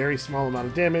a very small amount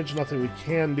of damage. Nothing we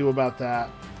can do about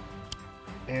that.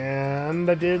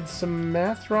 And I did some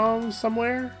math wrong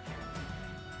somewhere.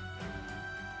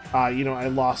 You know, I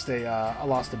lost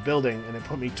a building, and it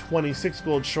put me 26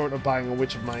 gold short of buying a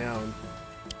witch of my own.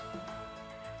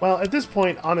 Well, at this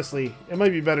point, honestly, it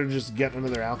might be better to just get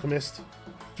another alchemist. So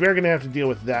we're going to have to deal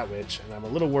with that witch, and I'm a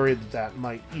little worried that that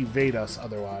might evade us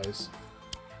otherwise.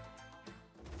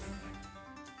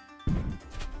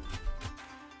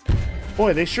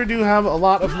 Boy, they sure do have a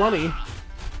lot of money.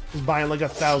 Just buying like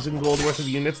 1,000 gold worth of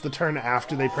units the turn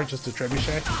after they purchased a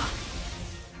trebuchet.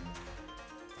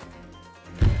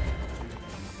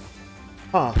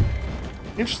 Huh.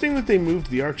 Interesting that they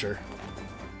moved the archer.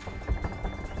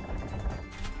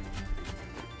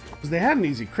 Because they had an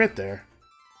easy crit there.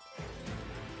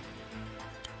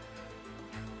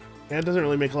 Yeah, it doesn't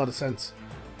really make a lot of sense.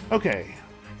 Okay.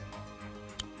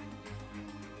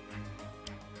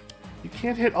 You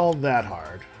can't hit all that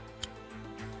hard.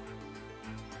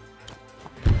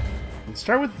 Let's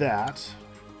start with that.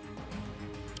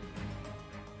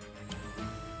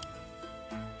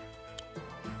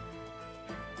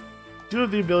 Do have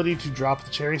the ability to drop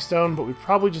the Cherrystone, but we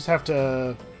probably just have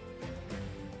to...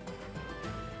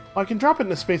 Well, I can drop it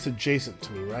in a space adjacent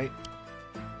to me, right?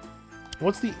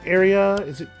 What's the area?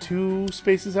 Is it 2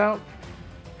 spaces out?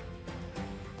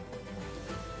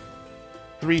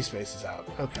 3 spaces out.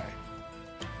 Okay.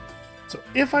 So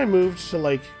if I moved to,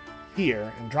 like,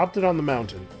 here and dropped it on the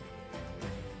mountain,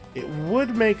 it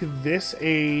would make this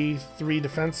a 3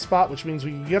 defense spot, which means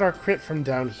we can get our crit from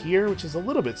down here, which is a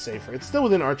little bit safer. It's still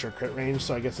within archer crit range,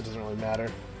 so I guess it doesn't really matter.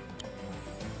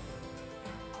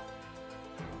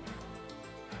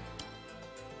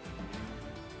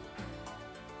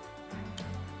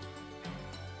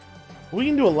 We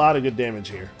can do a lot of good damage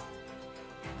here.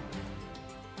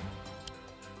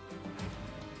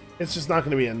 It's just not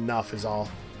going to be enough is all.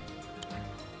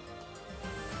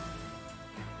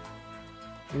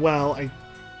 Well, I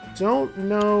don't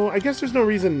know. I guess there's no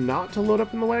reason not to load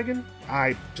up in the wagon.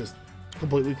 I just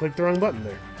completely clicked the wrong button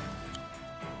there.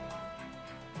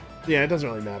 Yeah, it doesn't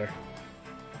really matter.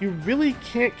 You really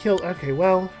can't kill... Okay,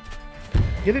 well...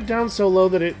 Get it down so low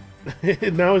that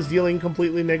it now is dealing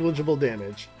completely negligible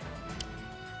damage.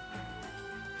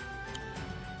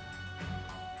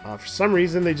 For some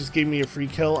reason, they just gave me a free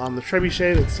kill on the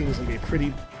trebuchet. That seems like a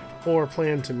pretty poor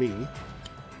plan to me.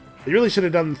 They really should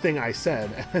have done the thing I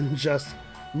said and just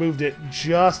moved it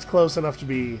just close enough to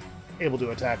be able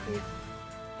to attack me.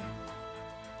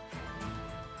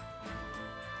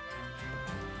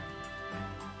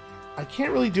 I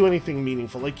can't really do anything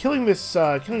meaningful. Like killing this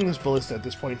ballista at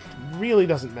this point really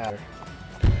doesn't matter.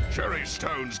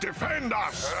 Cherrystones, defend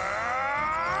us!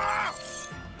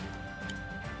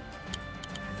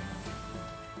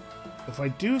 If I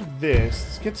do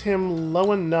this gets him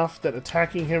low enough that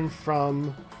attacking him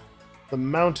from the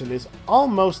mountain is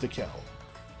almost a kill.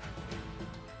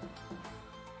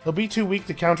 He'll be too weak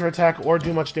to counterattack or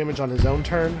do much damage on his own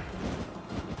turn.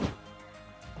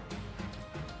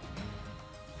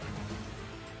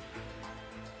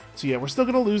 So yeah, we're still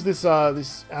gonna lose this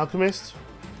this alchemist,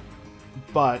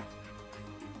 but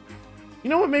you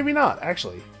know what? Maybe not.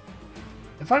 Actually,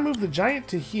 if I move the giant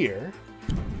to here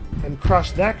and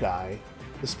crush that guy,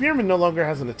 the spearman no longer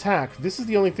has an attack. This is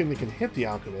the only thing that can hit the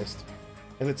alchemist,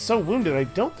 and it's so wounded I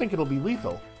don't think it'll be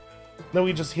lethal. No,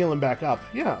 we just heal him back up.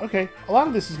 Yeah, okay. A lot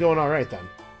of this is going all right then.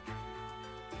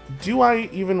 Do I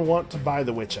even want to buy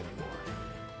the witch anymore?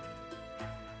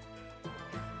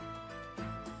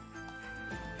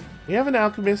 We have an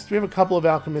alchemist. We have a couple of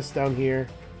alchemists down here.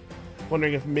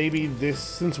 Wondering if maybe this,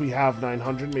 since we have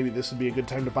 900, maybe this would be a good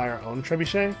time to buy our own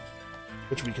trebuchet,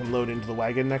 which we can load into the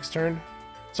wagon next turn.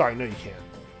 Sorry, no, you can't.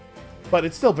 But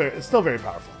it's still very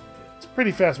powerful. It's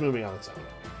pretty fast moving on its own.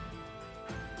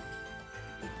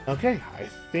 Okay, I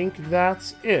think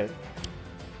that's it.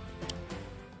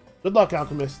 Good luck,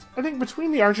 Alchemist. I think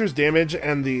between the archer's damage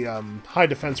and the high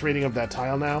defense rating of that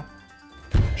tile now,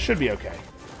 should be okay.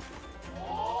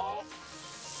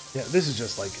 Yeah, this is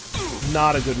just, like,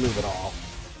 not a good move at all.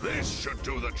 This should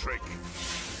do the trick.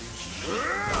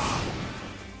 I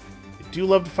do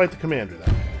love to fight the commander,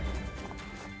 though.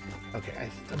 Okay,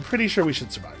 I'm pretty sure we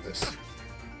should survive this.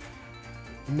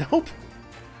 Nope.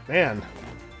 Man.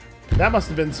 That must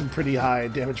have been some pretty high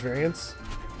damage variance.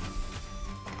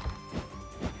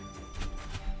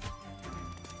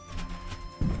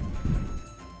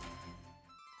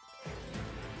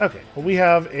 Okay, well we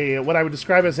have a what I would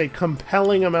describe as a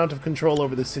compelling amount of control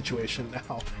over this situation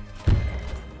now.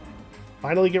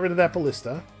 Finally get rid of that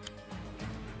ballista.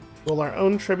 Roll our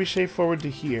own trebuchet forward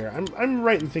to here. I'm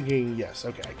right in thinking, yes,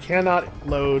 okay, I cannot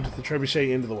load the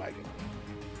trebuchet into the wagon.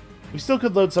 We still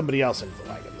could load somebody else into the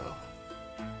wagon, though.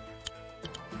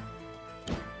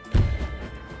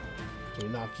 So we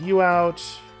knock you out.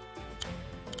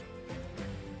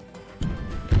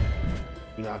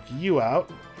 We knock you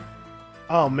out.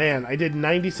 Oh man, I did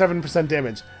 97%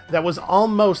 damage. That was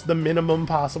almost the minimum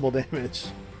possible damage.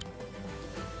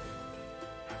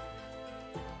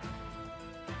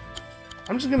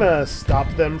 I'm just gonna stop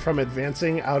them from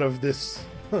advancing out of this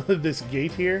this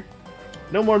gate here.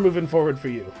 No more moving forward for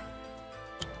you.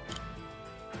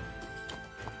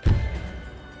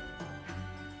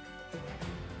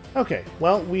 Okay,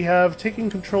 well, we have taken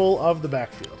control of the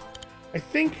backfield. I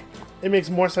think it makes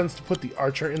more sense to put the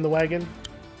archer in the wagon.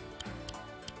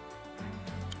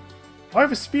 Oh, I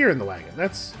have a spear in the wagon.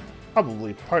 That's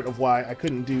probably part of why I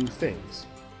couldn't do things.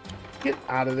 Get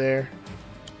out of there.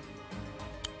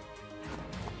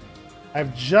 I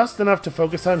have just enough to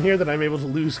focus on here that I'm able to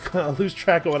lose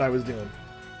track of what I was doing.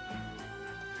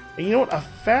 And you know what? A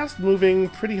fast-moving,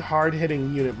 pretty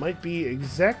hard-hitting unit might be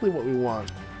exactly what we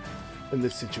want in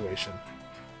this situation.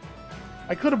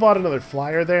 I could have bought another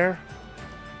flyer there.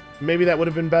 Maybe that would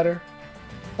have been better.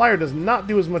 Flyer does not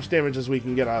do as much damage as we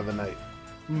can get out of the night.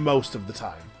 Most of the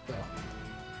time, though.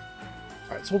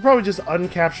 Alright, so we'll probably just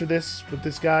uncapture this with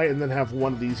this guy and then have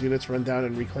one of these units run down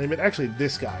and reclaim it. Actually,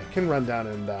 this guy can run down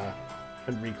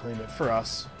and reclaim it for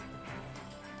us.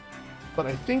 But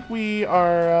I think we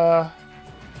are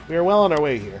well on our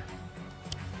way here.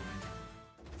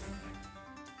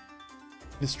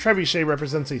 This trebuchet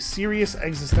represents a serious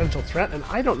existential threat, and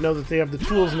I don't know that they have the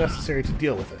tools necessary to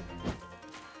deal with it.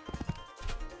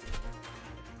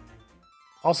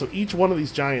 Also, each one of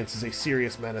these giants is a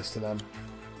serious menace to them.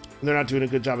 And they're not doing a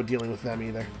good job of dealing with them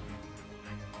either.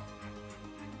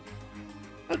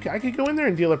 Okay, I could go in there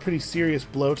and deal a pretty serious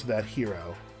blow to that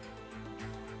hero.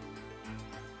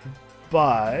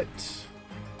 But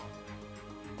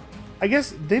I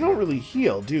guess they don't really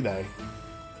heal, do they?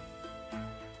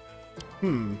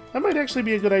 That might actually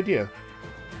be a good idea.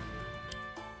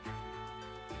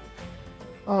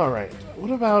 Alright,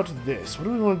 what about this? What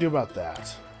do we want to do about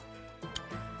that?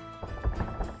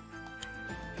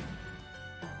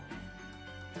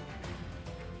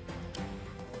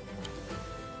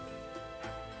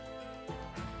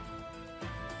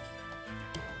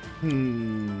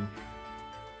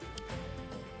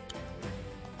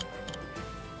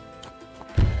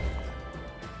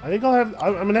 I think I'm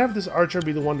gonna have this archer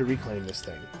be the one to reclaim this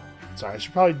thing. Sorry, I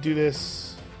should probably do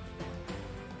this.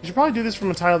 I should probably do this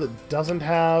from a tile that doesn't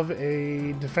have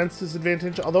a defense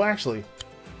disadvantage. Although, actually,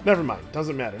 never mind.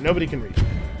 Doesn't matter. Nobody can reach me.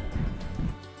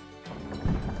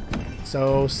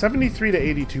 So, 73 to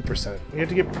 82%. We have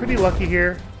to get pretty lucky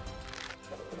here.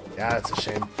 Yeah, that's a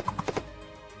shame.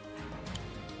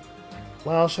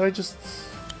 Well, should I just...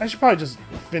 I should probably just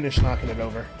finish knocking it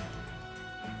over.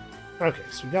 Okay,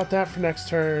 so we got that for next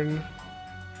turn.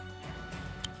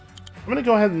 I'm gonna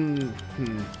go ahead and...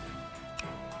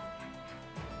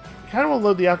 I kind of want to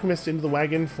load the Alchemist into the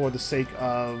wagon for the sake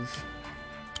of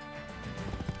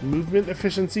movement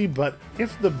efficiency, but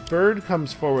if the bird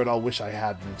comes forward, I'll wish I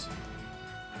hadn't.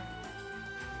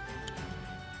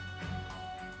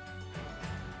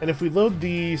 And if we load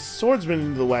the Swordsman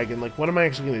into the wagon, like, what am I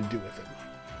actually going to do with it?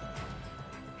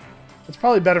 It's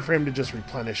probably better for him to just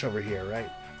replenish over here, right?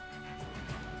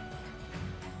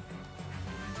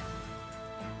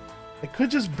 I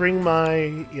could just bring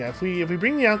my... Yeah, if we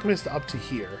bring the Alchemist up to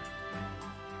here...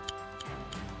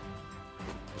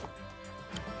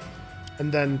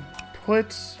 and then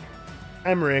put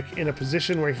Emmerich in a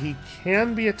position where he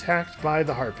can be attacked by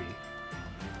the Harpy.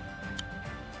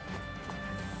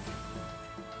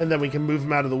 And then we can move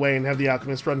him out of the way and have the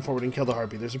Alchemist run forward and kill the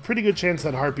Harpy. There's a pretty good chance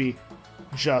that Harpy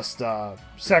just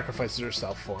sacrifices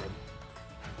herself for him.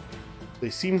 They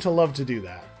seem to love to do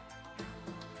that.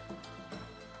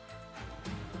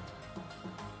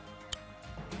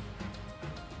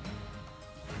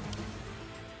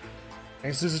 I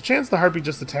guess there's a chance the Harpy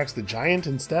just attacks the Giant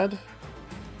instead.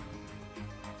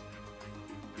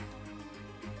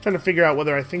 Trying to figure out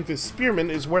whether I think this Spearman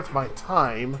is worth my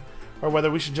time, or whether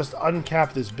we should just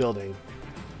uncap this building.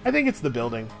 I think it's the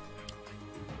building.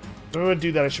 If I'm going to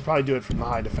do that, I should probably do it from the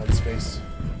high defense space.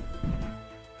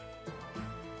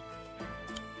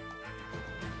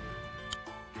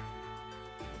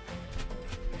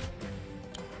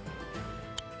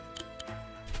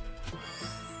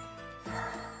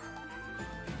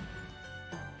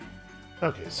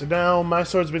 Okay, so now my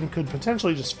swordsman could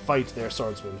potentially just fight their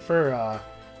swordsman for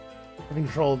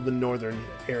control of the northern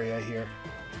area here.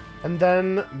 And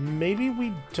then maybe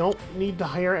we don't need to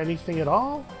hire anything at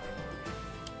all?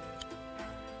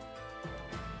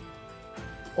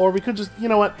 Or we could just, you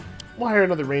know what, we'll hire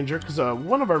another ranger, because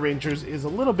one of our rangers is a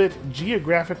little bit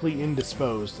geographically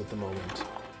indisposed at the moment.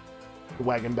 The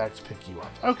wagon back to pick you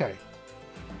up. Okay.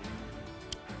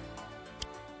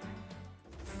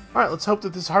 Alright, let's hope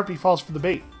that this Harpy falls for the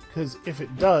bait, because if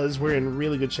it does, we're in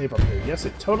really good shape up here. Yes,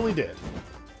 it totally did.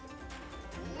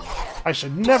 I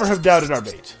should never have doubted our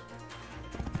bait.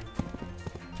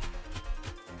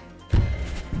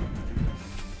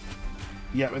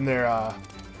 Yep, and their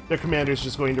commander's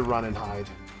just going to run and hide.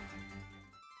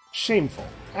 Shameful.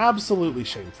 Absolutely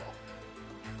shameful.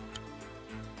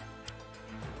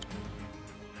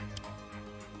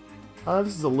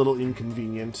 This is a little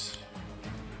inconvenient.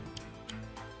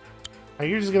 Now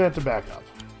you're just gonna have to back up.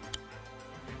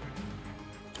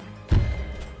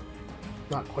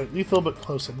 Not quite lethal, but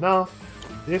close enough.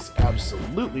 This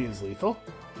absolutely is lethal.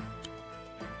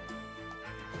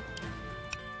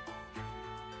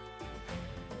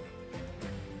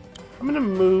 I'm gonna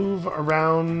move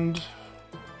around.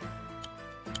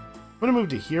 I'm gonna move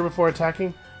to here before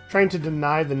attacking, trying to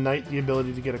deny the knight the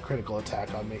ability to get a critical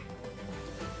attack on me.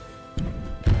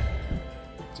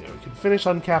 So we can finish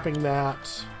uncapping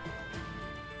that.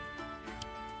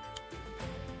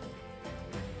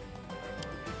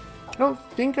 I don't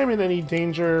think I'm in any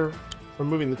danger from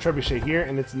moving the trebuchet here,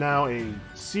 and it's now a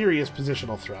serious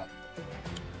positional threat.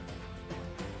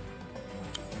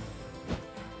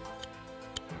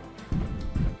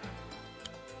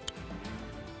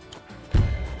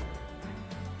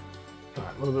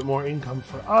 Alright, a little bit more income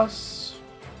for us.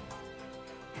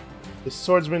 This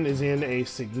swordsman is in a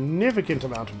significant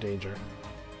amount of danger.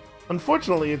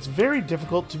 Unfortunately, it's very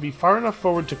difficult to be far enough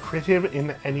forward to crit him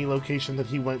in any location that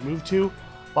he might move to,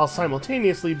 while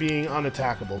simultaneously being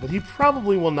unattackable. But he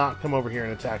probably will not come over here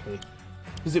and attack me,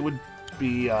 because it would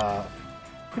be a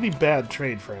pretty bad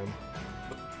trade for him.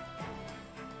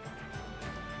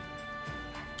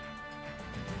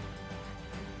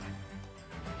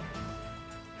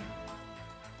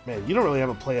 Man, you don't really have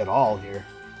a play at all here.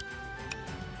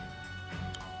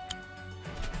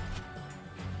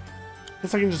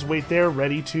 Guess I can just wait there,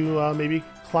 ready to maybe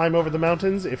climb over the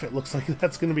mountains, if it looks like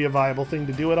that's going to be a viable thing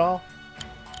to do at all.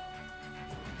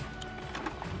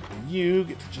 You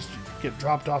get to just get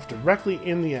dropped off directly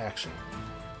in the action.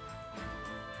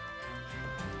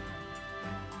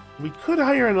 We could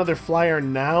hire another flyer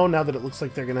now that it looks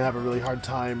like they're going to have a really hard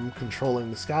time controlling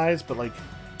the skies, but like,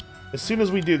 as soon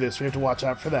as we do this, we have to watch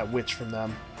out for that witch from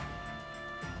them.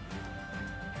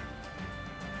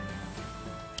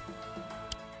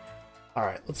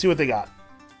 Alright, let's see what they got.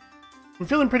 I'm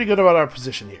feeling pretty good about our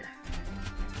position here.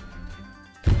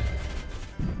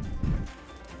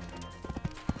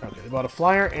 Okay, they bought a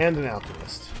flyer and an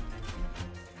alchemist.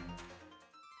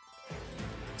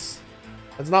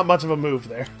 That's not much of a move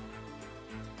there.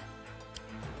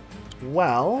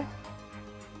 Well,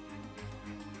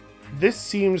 this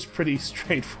seems pretty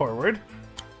straightforward.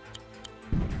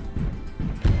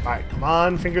 Alright, come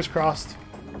on, fingers crossed.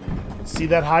 Let's see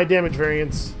that high damage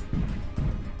variance.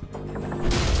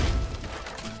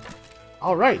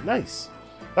 Alright, nice.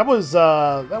 That was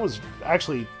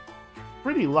actually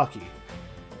pretty lucky.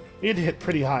 We had to hit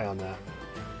pretty high on that.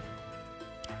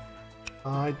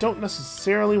 I don't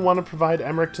necessarily want to provide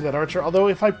Emmerich to that archer, although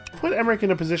if I put Emmerich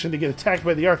in a position to get attacked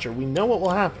by the archer, we know what will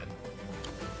happen.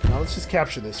 Now let's just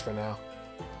capture this for now.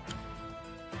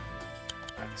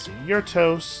 Alright, so you're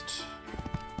toast.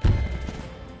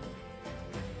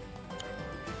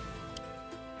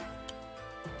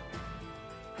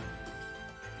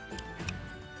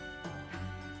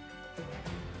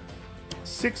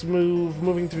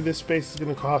 Moving through this space is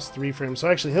going to cost 3 for him, so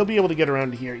actually he'll be able to get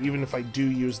around to here even if I do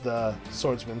use the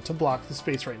swordsman to block the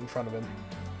space right in front of him.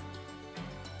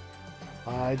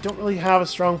 I don't really have a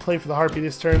strong play for the harpy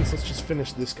this turn, so let's just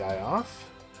finish this guy off.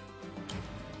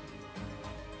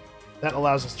 That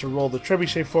allows us to roll the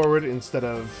trebuchet forward instead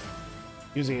of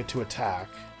using it to attack.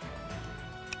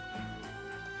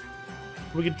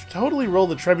 We could totally roll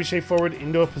the trebuchet forward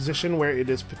into a position where it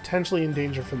is potentially in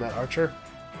danger from that archer,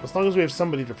 as long as we have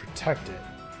somebody to protect it.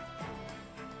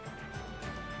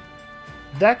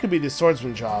 That could be the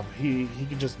swordsman job. He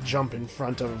could just jump in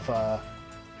front of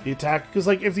the attack. Because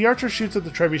like, if the archer shoots at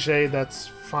the trebuchet, that's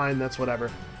fine, that's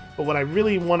whatever. But what I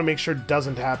really want to make sure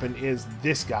doesn't happen is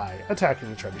this guy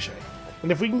attacking the trebuchet.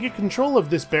 And if we can get control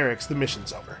of this barracks, the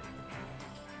mission's over.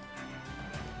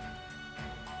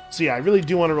 So yeah, I really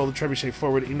do want to roll the trebuchet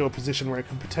forward into a position where it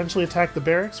can potentially attack the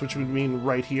barracks, which would mean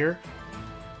right here.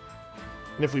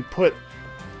 And if we put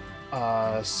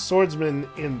swordsman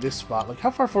in this spot, like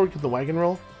how far forward could the wagon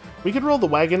roll? We could roll the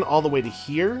wagon all the way to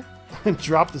here and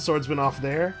drop the swordsman off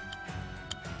there.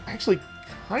 I actually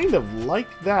kind of like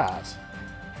that.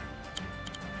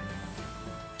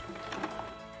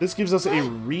 This gives us a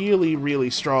really, really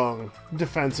strong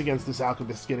defense against this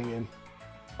alchemist getting in.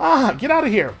 Ah, get out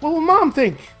of here! What will Mom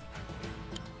think?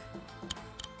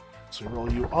 So we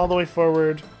roll you all the way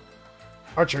forward.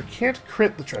 Archer can't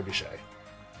crit the trebuchet.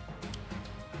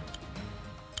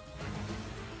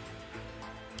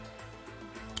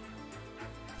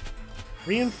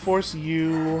 Reinforce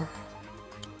you.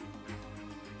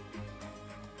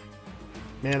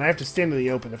 Man, I have to stand in the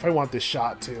open if I want this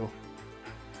shot too.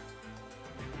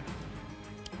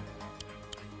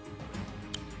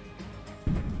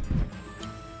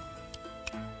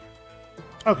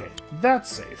 Okay, that's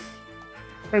safe.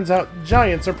 Turns out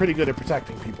giants are pretty good at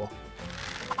protecting people.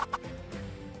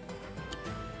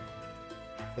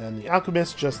 Then the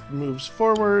alchemist just moves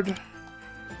forward.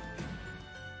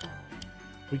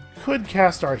 We could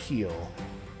cast our heal.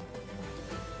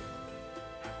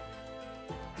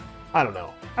 I don't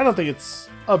know. I don't think it's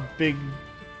a big...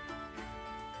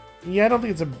 Yeah, I don't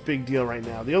think it's a big deal right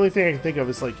now. The only thing I can think of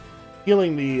is like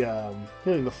healing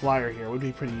the flyer here would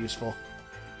be pretty useful.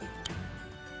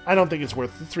 I don't think it's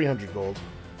worth the 300 gold.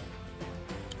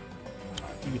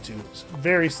 You get to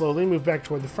very slowly move back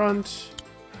toward the front.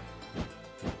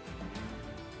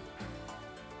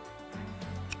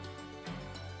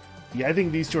 Yeah, I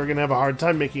think these two are going to have a hard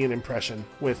time making an impression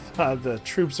with the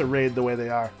troops arrayed the way they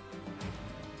are.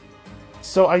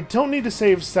 So I don't need to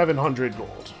save 700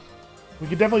 gold. We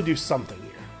could definitely do something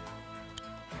here.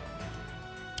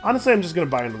 Honestly, I'm just going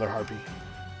to buy another harpy.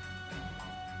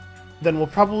 Then we'll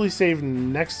probably save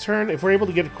next turn. If we're able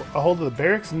to get a hold of the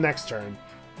barracks next turn,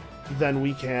 then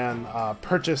we can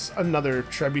purchase another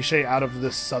trebuchet out of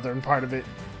the southern part of it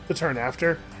the turn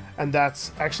after. And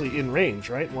that's actually in range,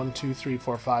 right? 1, 2, 3,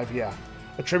 4, 5, yeah.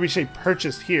 a trebuchet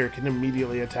purchased here can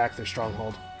immediately attack their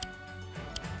stronghold.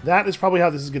 That is probably how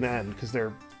this is going to end, because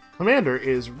their commander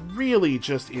is really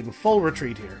just in full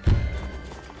retreat here.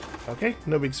 Okay,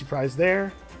 no big surprise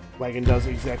there. Wagon does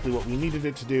exactly what we needed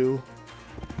it to do.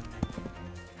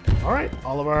 Alright,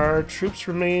 all of our troops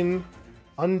remain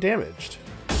undamaged.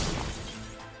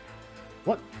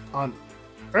 What on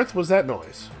earth was that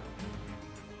noise?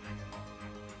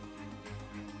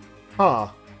 Huh.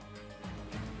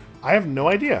 I have no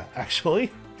idea,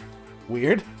 actually.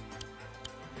 Weird.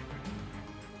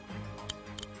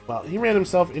 Well, he ran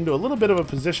himself into a little bit of a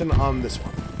position on this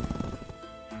one.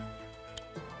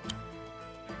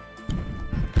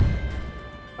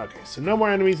 Okay, so no more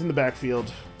enemies in the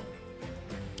backfield.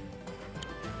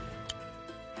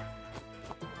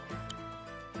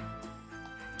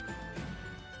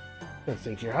 I'm gonna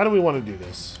think here. How do we want to do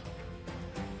this?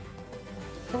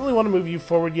 I don't really want to move you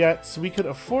forward yet, so we could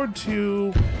afford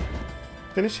to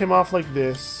finish him off like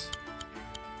this.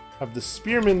 Have the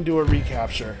spearman do a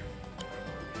recapture.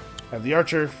 Have the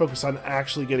archer focus on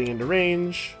actually getting into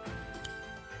range.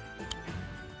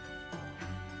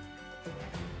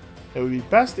 It would be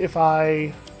best if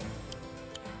I...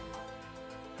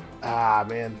 Ah,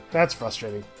 man. That's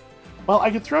frustrating. Well,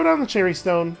 I could throw down the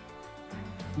Cherrystone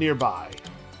nearby.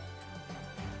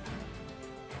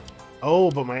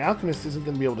 Oh, but my alchemist isn't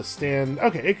going to be able to stand...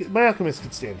 Okay, my alchemist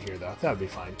could stand here, though. That would be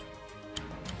fine.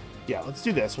 Yeah, let's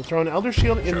do this. We'll throw an Elder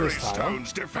Shield in this time.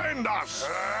 Cherrystones defend us!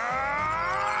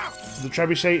 So the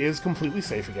trebuchet is completely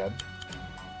safe again.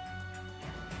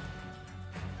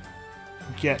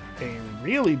 Get a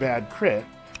really bad crit.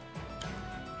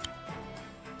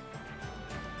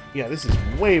 Yeah, this is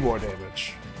way more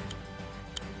damage.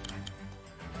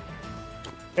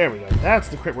 There we go. That's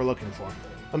the crit we're looking for.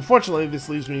 Unfortunately, this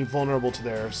leaves me vulnerable to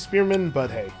their spearmen,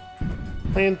 but hey.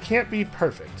 Plan can't be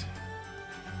perfect.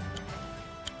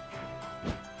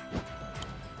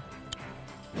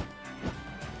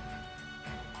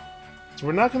 So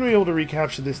we're not going to be able to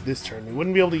recapture this turn. We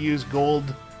wouldn't be able to use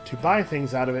gold to buy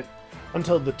things out of it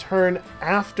until the turn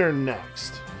after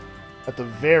next, at the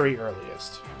very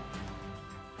earliest.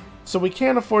 So we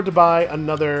can't afford to buy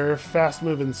another fast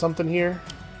move in something here.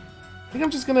 I think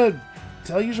I'm just going to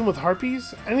delusion with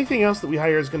harpies. Anything else that we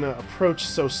hire is going to approach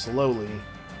so slowly.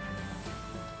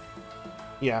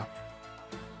 Yeah.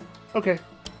 Okay.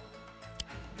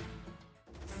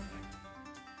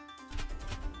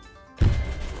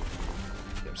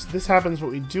 Yep, so this happens,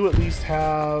 but we do at least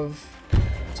have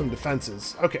some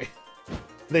defenses. Okay.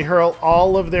 They hurl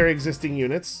all of their existing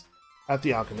units at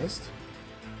the alchemist,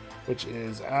 which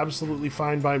is absolutely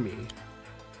fine by me.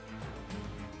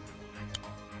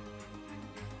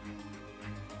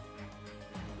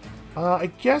 I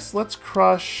guess let's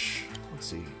crush... Let's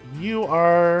see. You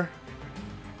are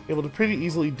able to pretty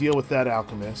easily deal with that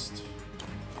alchemist.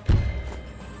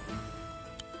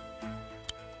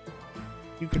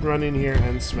 You can run in here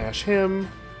and smash him.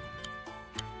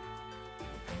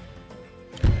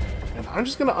 And I'm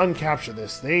just going to uncapture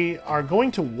this. They are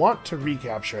going to want to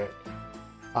recapture it.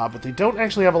 But they don't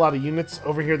actually have a lot of units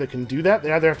over here that can do that.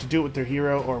 They either have to do it with their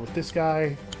hero or with this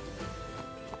guy.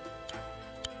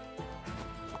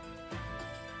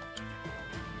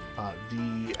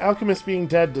 The alchemist being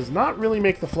dead does not really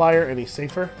make the flyer any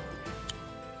safer.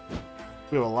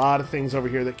 We have a lot of things over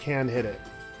here that can hit it.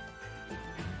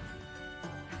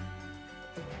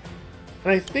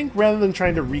 And I think rather than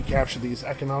trying to recapture these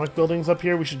economic buildings up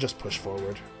here, we should just push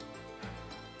forward.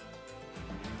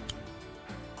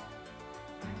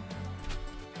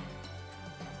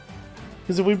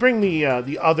 Because if we bring the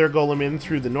other golem in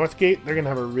through the north gate, they're going to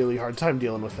have a really hard time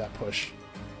dealing with that push.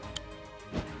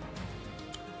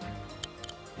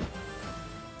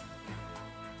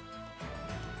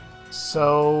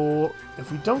 So,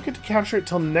 if we don't get to capture it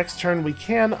till next turn, we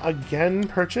can again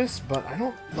purchase, but I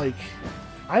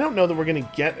don't know that we're going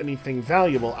to get anything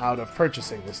valuable out of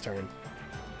purchasing this turn.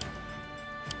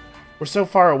 We're so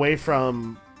far away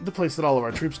from the place that all of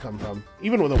our troops come from.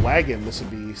 Even with a wagon, this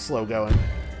would be slow going.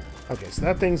 Okay, so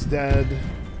that thing's dead.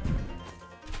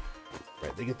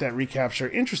 Right, they get that recapture.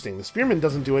 Interesting, the spearman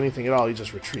doesn't do anything at all, he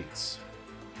just retreats.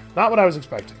 Not what I was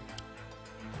expecting.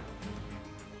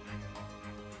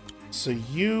 So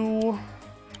you...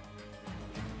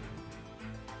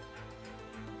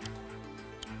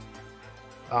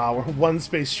 we're one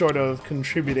space short of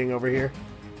contributing over here.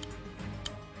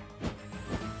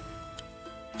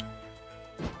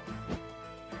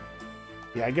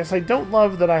 Yeah, I guess I don't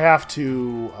love that I have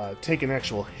to take an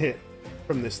actual hit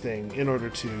from this thing in order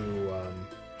to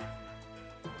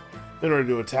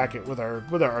attack it with our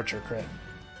archer crit.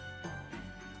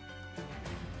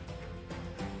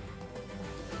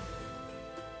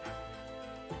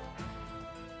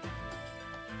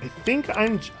 I think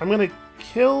I'm gonna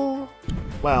kill...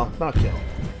 Well, not kill.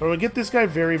 But I'm gonna get this guy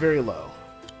very, very low.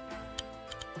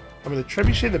 I'm gonna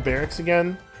trebuchet the barracks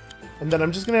again, and then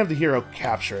I'm just gonna have the hero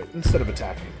capture it instead of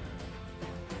attacking.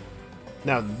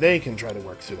 Now they can try to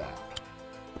work through that.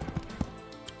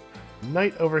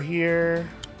 Knight over here.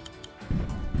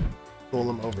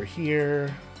 Golem over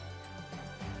here.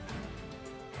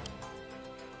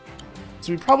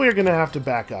 So we probably are gonna have to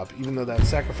back up, even though that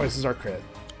sacrifices our crit.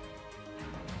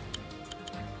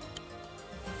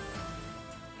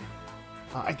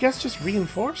 I guess just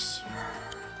reinforce?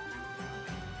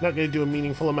 Not going to do a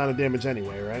meaningful amount of damage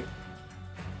anyway, right?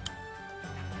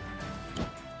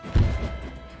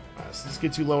 So this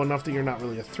gets you low enough that you're not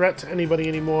really a threat to anybody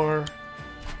anymore.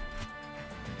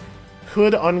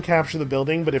 Could uncapture the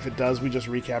building, but if it does, we just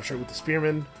recapture it with the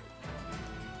spearmen.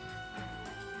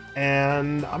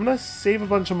 And I'm going to save a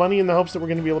bunch of money in the hopes that we're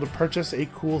going to be able to purchase a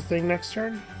cool thing next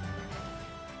turn.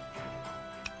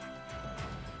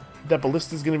 That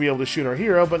ballista is going to be able to shoot our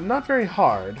hero, but not very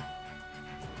hard.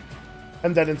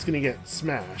 And then it's going to get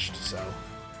smashed, so...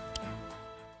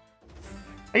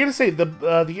 I gotta say,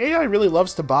 the AI really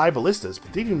loves to buy ballistas,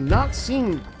 but they do not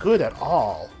seem good at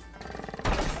all.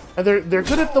 And they're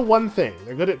good at the one thing.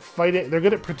 They're good at fighting, they're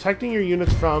good at protecting your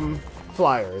units from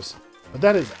flyers. But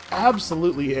that is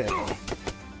absolutely it.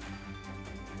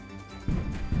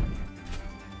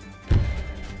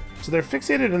 So they're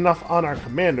fixated enough on our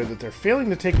commander that they're failing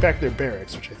to take back their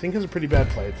barracks, which I think is a pretty bad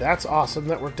play. That's awesome.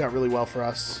 That worked out really well for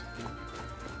us.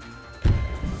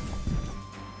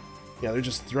 Yeah, they're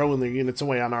just throwing their units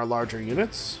away on our larger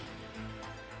units.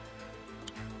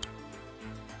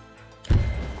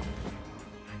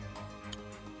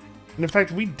 And in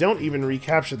fact, we don't even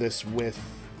recapture this with...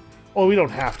 Well, we don't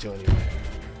have to anyway.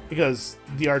 Because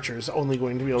the archer is only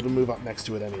going to be able to move up next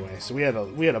to it anyway. So we had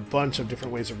a bunch of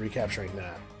different ways of recapturing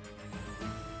that.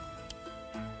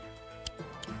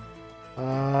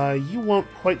 You won't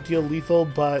quite deal lethal,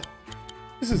 but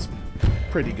this is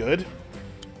pretty good.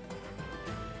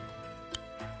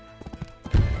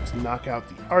 Let's knock out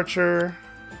the archer.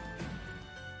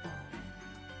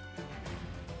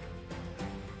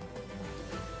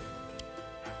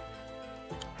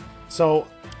 So,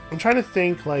 I'm trying to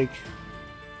think, like,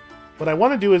 what I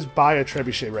want to do is buy a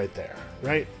trebuchet right there,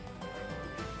 right?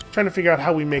 Trying to figure out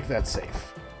how we make that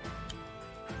safe.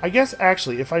 I guess,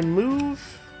 actually, if I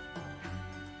move...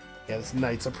 Yeah, this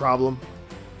knight's a problem.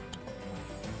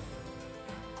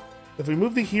 If we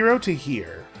move the hero to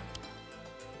here,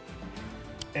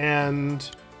 and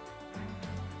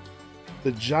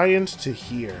the giant to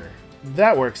here,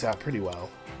 that works out pretty well.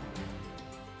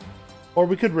 Or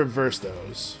we could reverse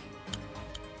those.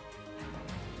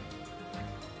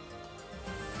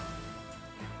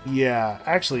 Yeah,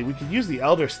 actually, we could use the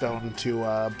Elder Stone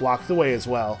to block the way as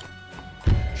well.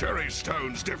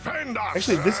 Cherrystones, defend us!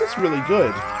 Actually, this is really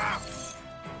good.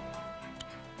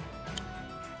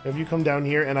 Have you come down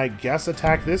here and I guess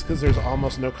attack this because there's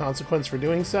almost no consequence for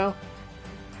doing so?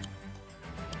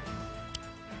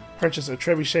 Purchase a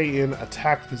trebuchet in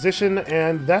attacked position,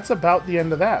 and that's about the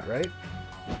end of that, right?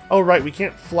 Oh, right, we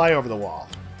can't fly over the wall.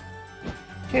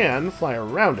 Can fly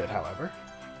around it, however.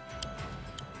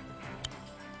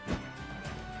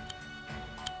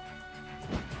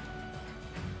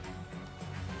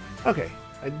 Okay,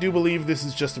 I do believe this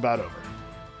is just about over.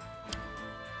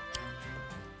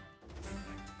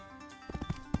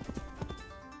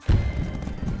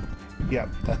 Yep,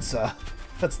 that's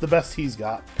the best he's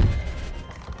got.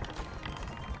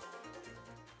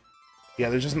 Yeah,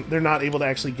 they're not able to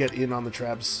actually get in on the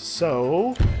traps,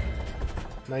 so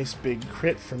nice big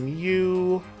crit from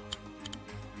you.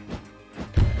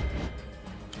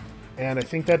 And I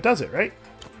think that does it, right?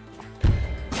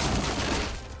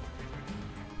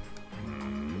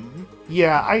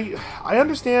 Yeah, I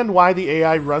understand why the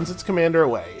AI runs its commander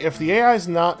away. If the AI is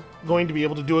not going to be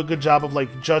able to do a good job of,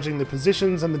 like, judging the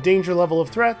positions and the danger level of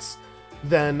threats,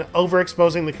 then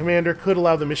overexposing the commander could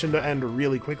allow the mission to end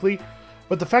really quickly.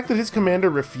 But the fact that his commander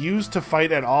refused to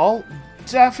fight at all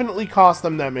definitely cost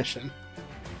them that mission.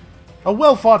 A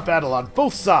well-fought battle on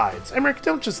both sides. Emmerich,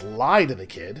 don't just lie to the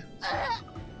kid.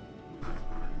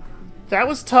 That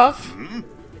was tough.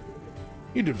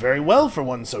 You did very well for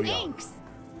one so young. Thanks.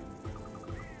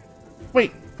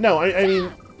 Wait, no, I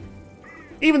mean...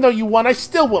 Even though you won, I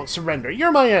still won't surrender.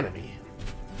 You're my enemy.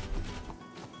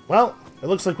 Well, it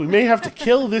looks like we may have to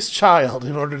kill this child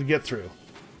in order to get through.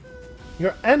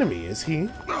 Your enemy, is he?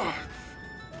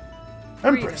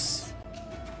 Empress.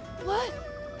 What?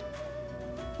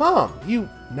 Mom, you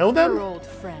know them? We're old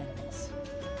friends.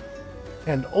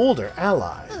 And older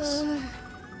allies.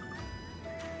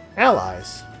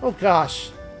 Allies? Oh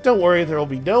gosh. Don't worry, there will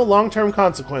be no long-term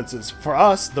consequences for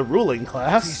us, the ruling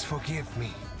class. Please forgive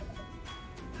me.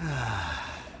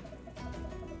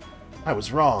 I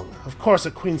was wrong. Of course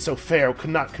a queen so fair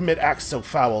could not commit acts so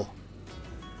foul.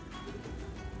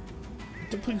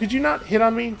 Could you not hit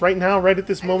on me right now, right at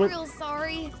this moment? I'm real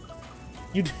sorry.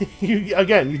 You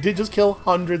did just kill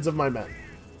hundreds of my men.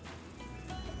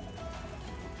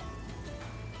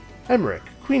 Emmerich,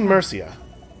 Queen Mercia.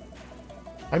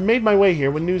 I made my way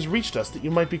here when news reached us that you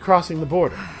might be crossing the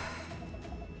border.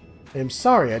 I am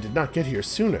sorry I did not get here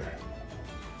sooner.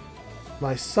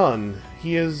 My son,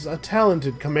 he is a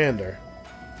talented commander,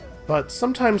 but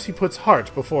sometimes he puts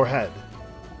heart before head.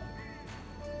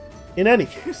 In any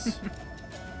case,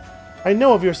 I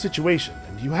know of your situation,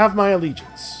 and you have my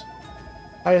allegiance.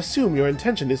 I assume your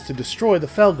intention is to destroy the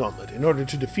Fell Gauntlet in order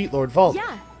to defeat Lord Valder.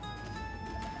 Yeah.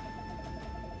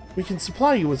 We can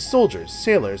supply you with soldiers,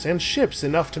 sailors, and ships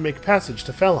enough to make passage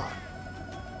to Felheim.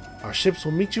 Our ships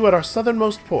will meet you at our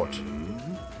southernmost port,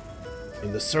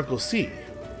 in the Circle Sea.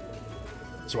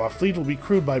 So our fleet will be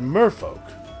crewed by merfolk,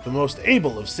 the most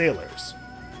able of sailors.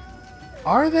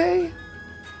 Are they?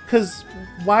 Because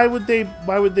why would they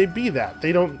be that?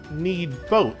 They don't need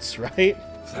boats, right?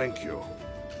 Thank you.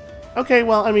 Okay,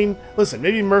 well, I mean, listen,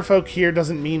 maybe merfolk here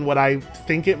doesn't mean what I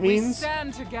think it We means,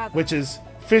 stand together. which is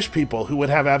fish people who would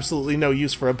have absolutely no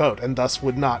use for a boat and thus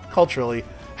would not culturally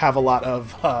have a lot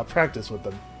of practice with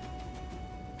them.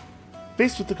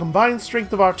 Faced with the combined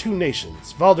strength of our two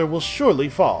nations, Valder will surely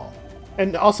fall.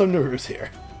 And also Nuru's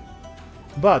here.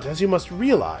 But, as you must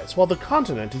realize, while the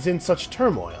continent is in such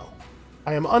turmoil,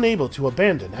 I am unable to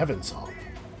abandon Heavensong.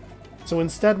 So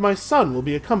instead my son will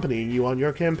be accompanying you on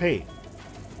your campaign.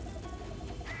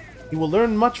 He will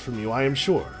learn much from you, I am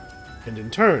sure, and in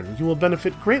turn you will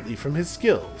benefit greatly from his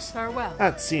skills. Farewell.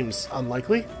 That seems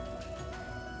unlikely.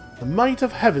 The might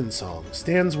of Heavensong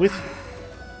stands with you.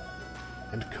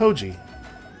 And Koji,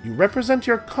 you represent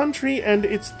your country and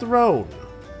its throne.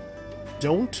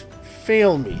 Don't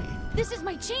fail me. This is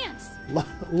my chance.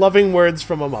 Loving words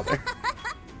from a mother.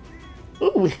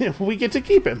 Ooh, we get to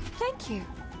keep him. Thank you.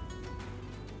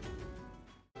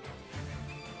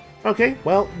 Okay,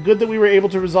 well, good that we were able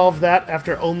to resolve that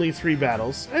after only 3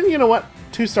 battles. And you know what?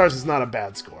 2 stars is not a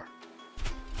bad score.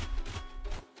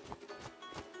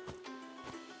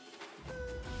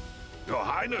 Your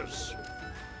Highness.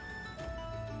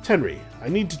 Tenri, I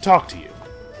need to talk to you.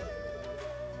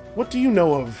 What do you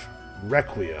know of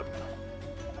Requiem?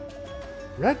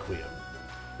 Requiem?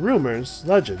 Rumors,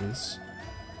 legends.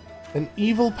 An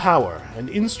evil power, an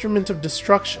instrument of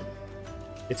destruction.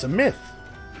 It's a myth.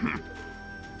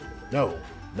 No,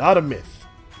 not a myth.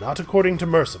 Not according to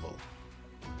Merciful.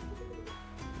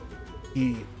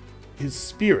 His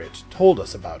spirit told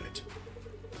us about it.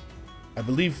 I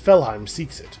believe Felheim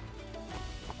seeks it.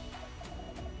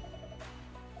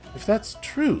 If that's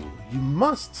true, you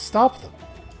must stop them.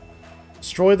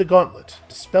 Destroy the gauntlet.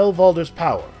 Dispel Valder's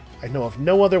power. I know of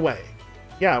no other way.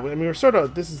 Yeah, I mean, we're sort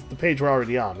of... This is the page we're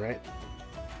already on, right?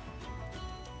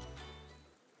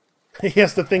 He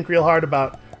has to think real hard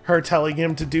about her telling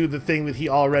him to do the thing that he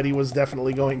already was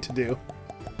definitely going to do.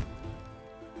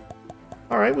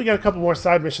 Alright, we got a couple more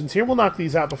side missions here. We'll knock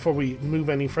these out before we move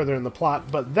any further in the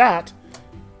plot, but that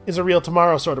is a real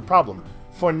tomorrow sort of problem.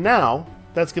 For now,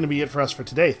 that's going to be it for us for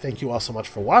today. Thank you all so much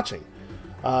for watching.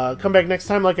 Come back next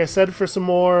time, like I said, for some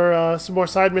more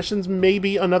side missions,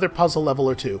 maybe another puzzle level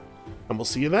or 2. And we'll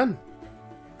see you then.